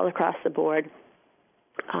all across the board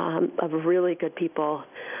of really good people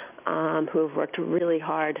who have worked really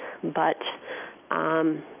hard, but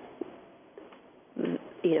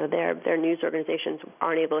their news organizations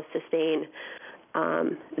aren't able to sustain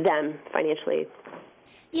them financially.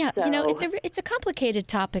 Yeah, So, it's a complicated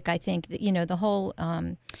topic. I think that, the whole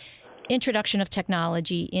introduction of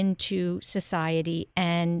technology into society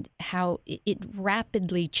and how it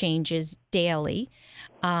rapidly changes daily.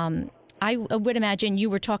 I would imagine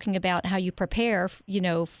you were talking about how you prepare,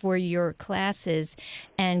 for your classes,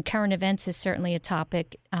 and current events is certainly a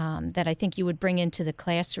topic that I think you would bring into the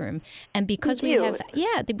classroom. And because we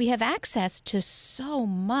have access to so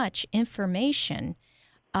much information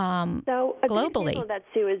globally. So a good example of that,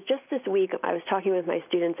 Sue, is just this week I was talking with my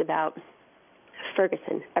students about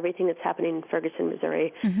Ferguson, everything that's happening in Ferguson,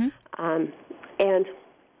 Missouri. Mm-hmm. And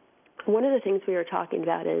one of the things we were talking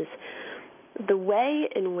about is the way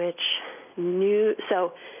in which news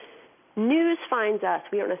finds us.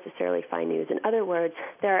 We don't necessarily find news. In other words,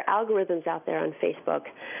 there are algorithms out there on Facebook.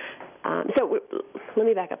 Let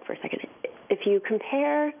me back up for a second. If you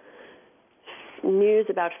compare news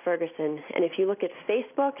about Ferguson, and if you look at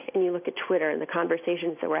Facebook and you look at Twitter and the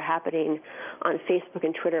conversations that were happening on Facebook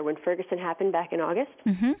and Twitter when Ferguson happened back in August,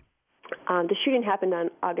 mm-hmm. The shooting happened on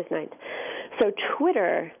August 9th. So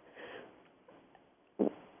Twitter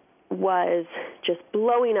was just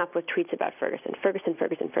blowing up with tweets about Ferguson.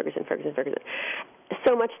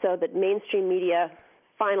 So much so that mainstream media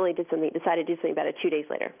finally decided to do something about it 2 days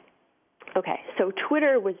later. Okay, so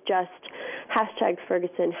Twitter was just hashtag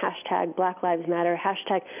Ferguson, hashtag Black Lives Matter,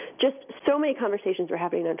 hashtag, just so many conversations were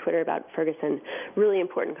happening on Twitter about Ferguson, really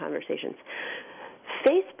important conversations.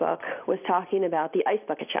 Facebook was talking about the Ice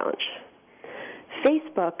Bucket Challenge.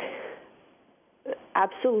 Facebook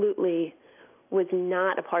absolutely was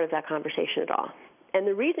not a part of that conversation at all. And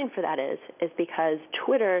the reason for that is because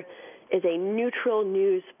Twitter is a neutral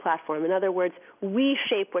news platform. In other words, we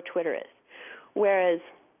shape what Twitter is, whereas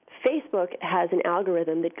Facebook has an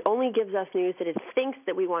algorithm that only gives us news that it thinks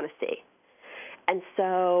that we want to see. And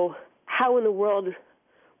so how in the world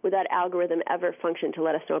would that algorithm ever function to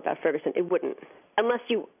let us know about Ferguson? It wouldn't, unless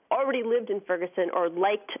you already lived in Ferguson or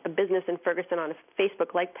liked a business in Ferguson on a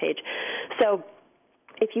Facebook like page. So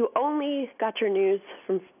if you only got your news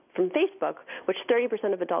from Facebook, which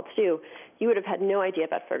 30% of adults do, you would have had no idea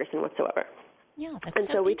about Ferguson whatsoever. Yeah, that's and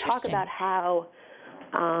so we talk about how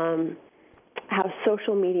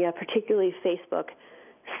social media, particularly Facebook,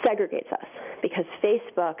 segregates us, because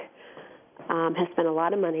Facebook has spent a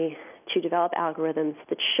lot of money to develop algorithms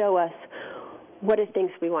that show us what it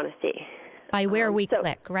thinks we want to see. By where we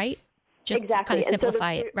click, right? Just exactly. to kind of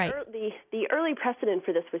simplify it, right. The early precedent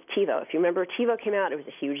for this was TiVo. If you remember, TiVo came out. It was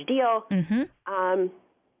a huge deal. Mm-hmm.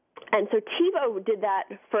 And so TiVo did that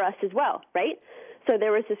for us as well, right? So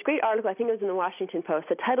there was this great article, I think it was in the Washington Post.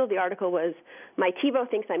 The title of the article was, "My TiVo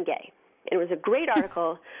Thinks I'm Gay." And it was a great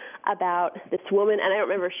article about this woman, and I don't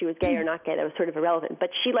remember if she was gay or not gay. That was sort of irrelevant.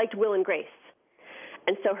 But she liked Will and Grace.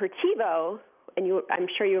 And so her TiVo, and I'm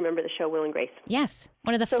sure you remember the show Will and Grace. Yes,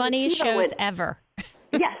 one of the funniest shows ever.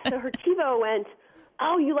 Yes, so her TiVo went,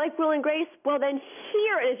 "Oh, you like Will and Grace? Well, then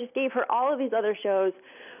here," and it just gave her all of these other shows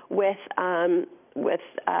with a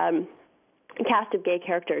cast of gay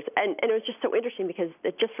characters. And it was just so interesting because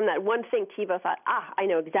just from that one thing, TiVo thought, I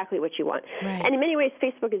know exactly what you want. Right. And in many ways,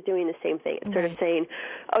 Facebook is doing the same thing. It's sort of saying,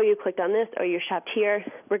 oh, you clicked on this, oh, you shopped here.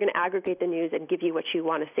 We're going to aggregate the news and give you what you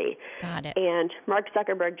want to see. Got it. And Mark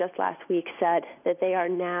Zuckerberg just last week said that they are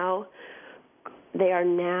now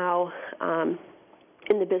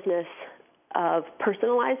in the business of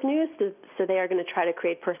personalized news. So they are going to try to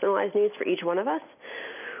create personalized news for each one of us,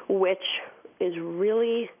 which is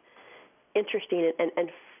really interesting and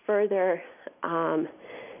further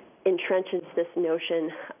entrenches this notion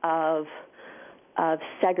of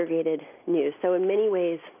segregated news. So in many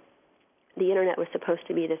ways, the Internet was supposed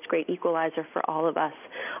to be this great equalizer for all of us.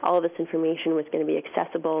 All of this information was going to be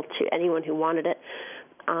accessible to anyone who wanted it.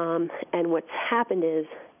 And what's happened is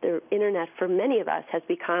the Internet, for many of us, has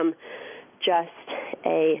become just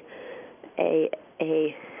an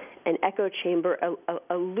echo chamber,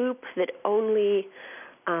 a loop that only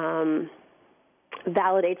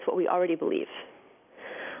validates what we already believe.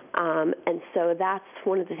 And so that's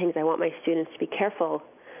one of the things I want my students to be careful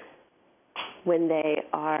when they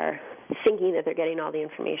are thinking that they're getting all the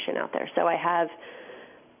information out there. So I have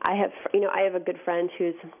I have a good friend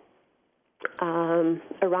who's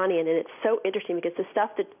Iranian, and it's so interesting because the stuff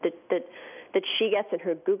that she gets in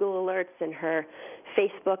her Google alerts and her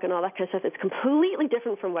Facebook and all that kind of stuff is completely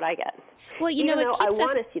different from what I get. Well, I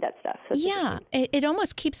want to see that stuff. So yeah, it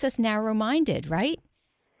almost keeps us narrow-minded, right?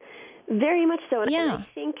 Very much so. And yeah.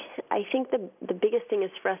 I think the biggest thing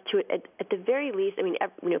is for us to, at the very least,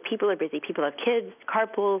 people are busy. People have kids,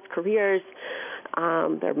 carpools, careers.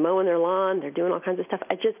 They're mowing their lawn. They're doing all kinds of stuff.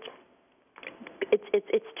 It's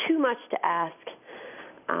too much to ask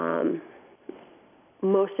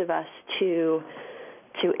most of us to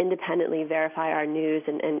independently verify our news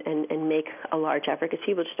and make a large effort, because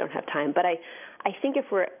people just don't have time. But I think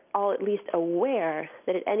if we're all at least aware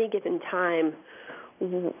that at any given time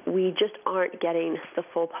we just aren't getting the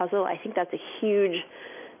full puzzle, I think that's a huge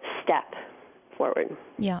step forward.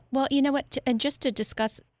 Yeah. Well, you know what? And just to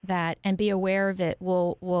discuss that and be aware of it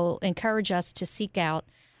will encourage us to seek out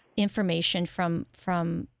information from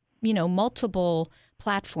multiple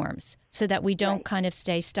platforms, so that we don't kind of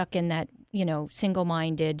stay stuck in that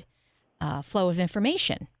single-minded flow of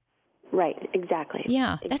information. Right. Exactly.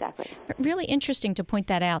 Yeah. Exactly. That's really interesting to point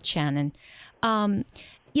that out, Shannan.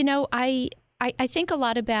 I think a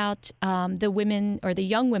lot about the women, or the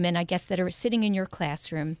young women, I guess, that are sitting in your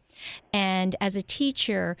classroom, and as a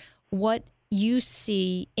teacher, what you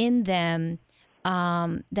see in them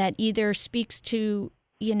that either speaks to,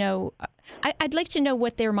 I'd like to know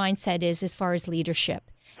what their mindset is as far as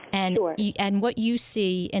leadership, and sure. And what you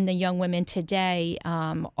see in the young women today.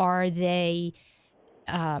 Are they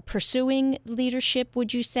pursuing leadership,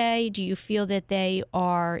 would you say? Do you feel that they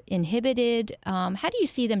are inhibited? How do you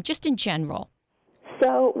see them just in general?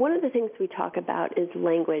 So one of the things we talk about is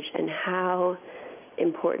language, and how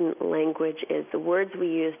important language is, the words we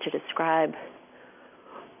use to describe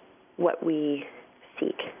what we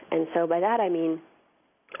seek. And so by that I mean,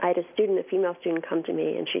 I had a female student come to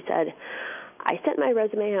me, and she said, I sent my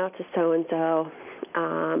resume out to so-and-so.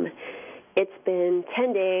 It's been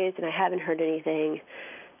 10 days, and I haven't heard anything.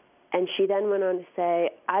 And she then went on to say,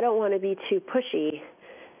 I don't want to be too pushy.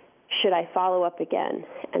 Should I follow up again?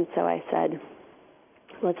 And so I said,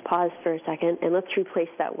 let's pause for a second, and let's replace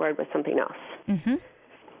that word with something else. Mm-hmm.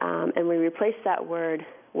 And we replaced that word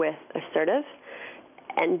with assertive.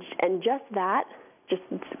 And just that, just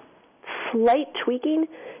slight tweaking,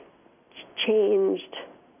 changed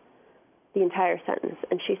the entire sentence.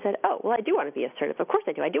 And she said, oh, well, I do want to be assertive. Of course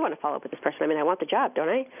I do. I do want to follow up with this person. I mean, I want the job, don't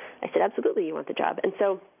I? I said, absolutely, you want the job. And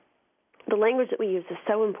so the language that we use is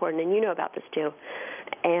so important, and you know about this too.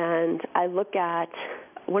 And I look at,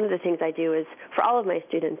 one of the things I do is, for all of my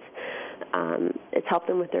students, it's help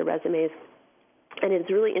them with their resumes. And it's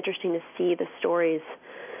really interesting to see the stories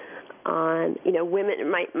on,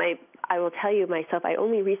 women. I will tell you myself, I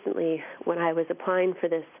only recently, when I was applying for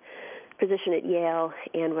this position at Yale,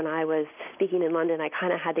 and when I was speaking in London, I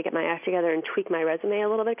kind of had to get my act together and tweak my resume a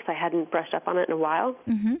little bit, because I hadn't brushed up on it in a while.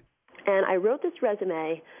 Mm-hmm. And I wrote this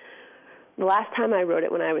resume. The last time I wrote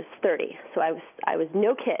it when I was 30. So I was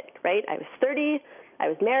no kid, right? I was 30. I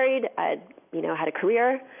was married. I had a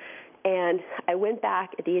career. And I went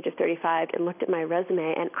back at the age of 35 and looked at my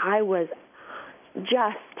resume, and I was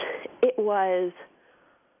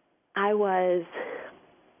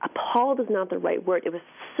appalled is not the right word. It was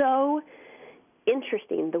so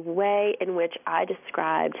interesting the way in which I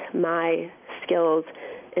described my skills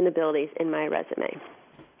and abilities in my resume.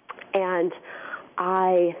 And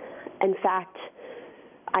in fact,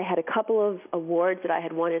 I had a couple of awards that I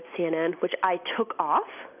had won at CNN, which I took off.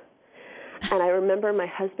 And I remember my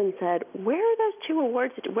husband said, where are those 2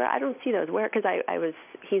 awards? Where I don't see those. Where? Because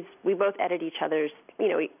we both edit each other's,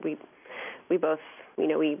 we both,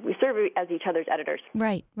 we serve as each other's editors.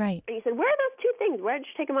 Right. And he said, where are those 2 things? Where did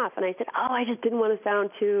you take them off? And I said, I just didn't want to sound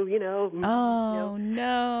too, Oh,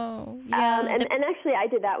 no. Yeah. And actually I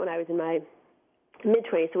did that when I was in my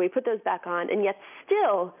mid-20s, so we put those back on. And yet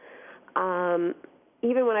still,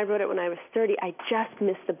 even when I wrote it when I was 30, I just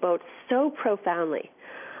missed the boat so profoundly.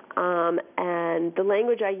 And the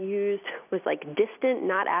language I used was like distant,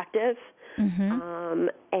 not active, mm-hmm.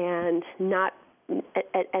 And not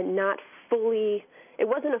fully. It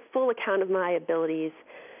wasn't a full account of my abilities.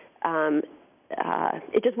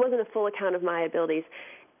 It just wasn't a full account of my abilities,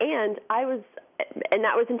 and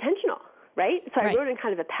that was intentional. Right? So I wrote in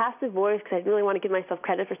kind of a passive voice because I didn't really want to give myself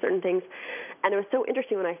credit for certain things. And it was so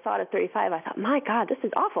interesting when I saw it at 35, I thought, my God, this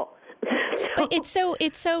is awful. It's so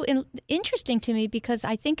interesting to me, because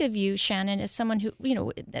I think of you, Shannan, as someone who,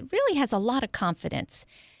 that really has a lot of confidence.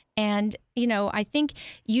 And, I think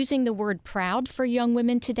using the word proud for young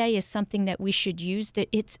women today is something that we should use, that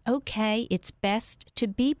it's okay, it's best to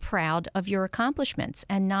be proud of your accomplishments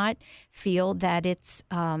and not feel that it's,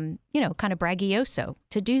 kind of braggioso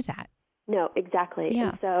to do that. No, exactly. Yeah.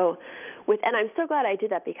 And so and I'm so glad I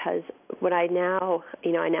did that, because when I now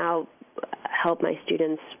help my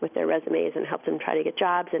students with their resumes and help them try to get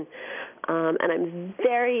jobs, and I'm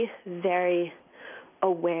very, very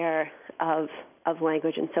aware of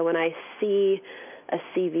language. And so when I see a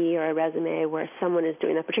CV or a resume where someone is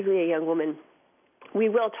doing that, particularly a young woman, we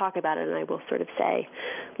will talk about it, and I will sort of say,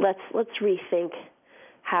 let's rethink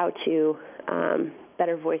how to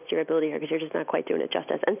better voice your ability here, because you're just not quite doing it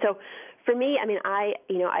justice. And so for me, I mean, I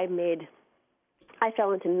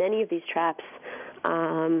fell into many of these traps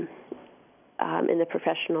in the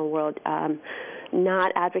professional world,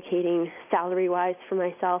 not advocating salary-wise for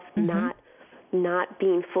myself, not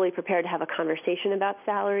being fully prepared to have a conversation about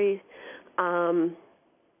salary,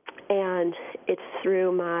 and it's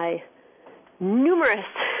through my numerous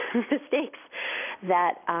mistakes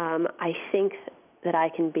that I think that I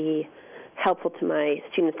can be helpful to my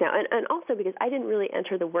students now, and also because I didn't really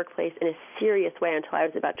enter the workplace in a serious way until I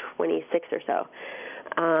was about 26 or so,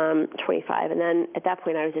 25, and then at that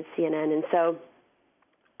point I was at CNN, and so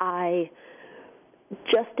I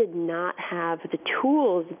just did not have the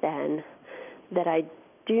tools then that I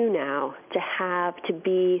do now to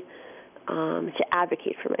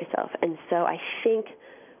advocate for myself. And so I think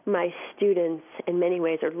my students in many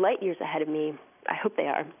ways are light years ahead of me. I hope they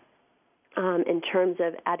are, in terms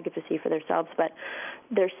of advocacy for themselves. But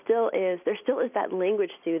there still is that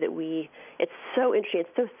language, Sue, that it's so interesting.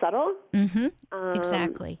 It's so subtle.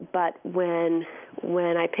 Exactly. But when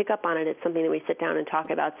I pick up on it, it's something that we sit down and talk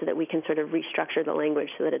about so that we can sort of restructure the language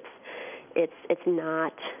so that it's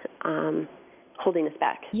not holding us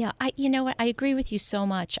back. Yeah, I agree with you so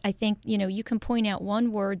much. I think, you can point out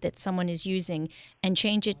one word that someone is using and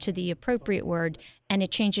change it to the appropriate word, and it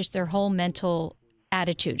changes their whole mental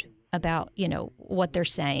attitude about, what they're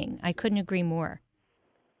saying. I couldn't agree more.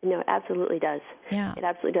 No, it absolutely does. Yeah. It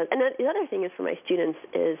absolutely does. And the other thing is for my students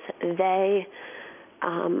is they,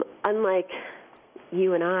 unlike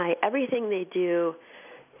you and I, everything they do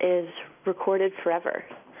is recorded forever.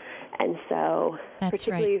 And so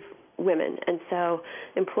particularly women. And so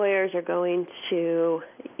employers are going to,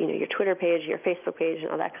 your Twitter page, your Facebook page, and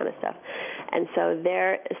all that kind of stuff. And so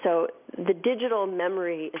the digital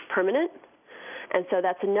memory is permanent. And so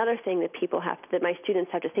that's another thing that that my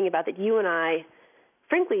students have to think about, that you and I,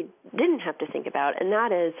 frankly, didn't have to think about. And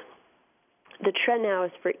that is, the trend now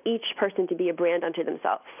is for each person to be a brand unto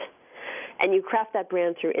themselves. And you craft that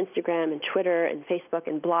brand through Instagram and Twitter and Facebook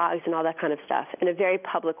and blogs and all that kind of stuff in a very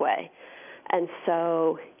public way. And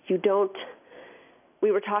so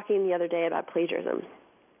we were talking the other day about plagiarism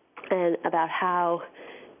and about how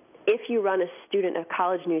if you run a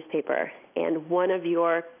college newspaper and one of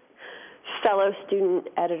your fellow student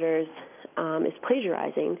editors is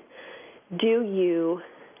plagiarizing, do you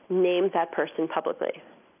name that person publicly?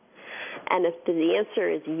 And if the answer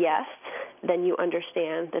is yes, then you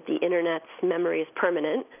understand that the Internet's memory is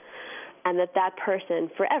permanent and that person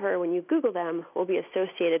forever, when you Google them, will be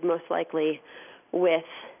associated most likely with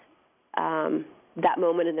that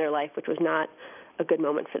moment in their life, which was not a good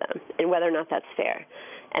moment for them, and whether or not that's fair.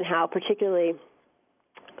 And how particularly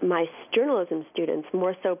my journalism students,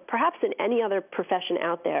 more so perhaps than any other profession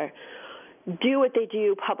out there, do what they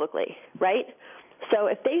do publicly, right? So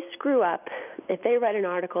if they screw up, if they write an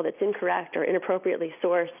article that's incorrect or inappropriately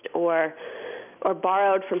sourced or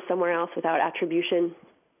borrowed from somewhere else without attribution,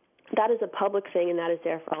 that is a public thing, and that is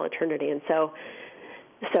there for all eternity. And so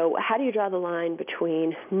how do you draw the line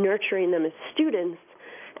between nurturing them as students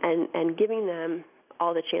and giving them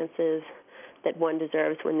all the chances that one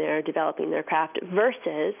deserves when they're developing their craft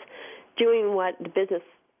versus doing what the business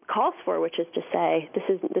calls for, which is to say, this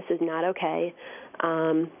is not okay.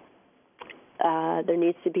 There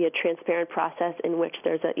needs to be a transparent process in which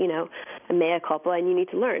there's a mea culpa, and you need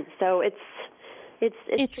to learn. So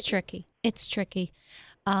it's tricky. It's tricky.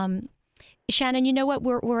 Shannan, you know what?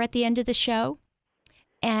 We're at the end of the show.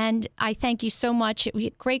 And I thank you so much.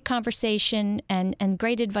 Great conversation and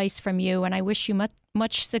great advice from you. And I wish you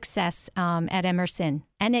much success at Emerson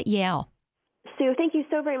and at Yale. Sue, thank you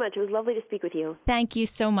so very much. It was lovely to speak with you. Thank you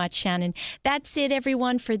so much, Shannan. That's it,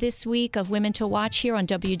 everyone, for this week of Women to Watch here on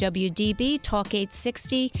WWDB Talk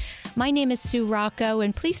 860. My name is Sue Rocco,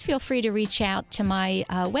 and please feel free to reach out to my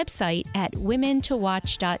website at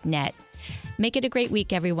womentowatch.net. Make it a great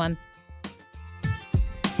week, everyone.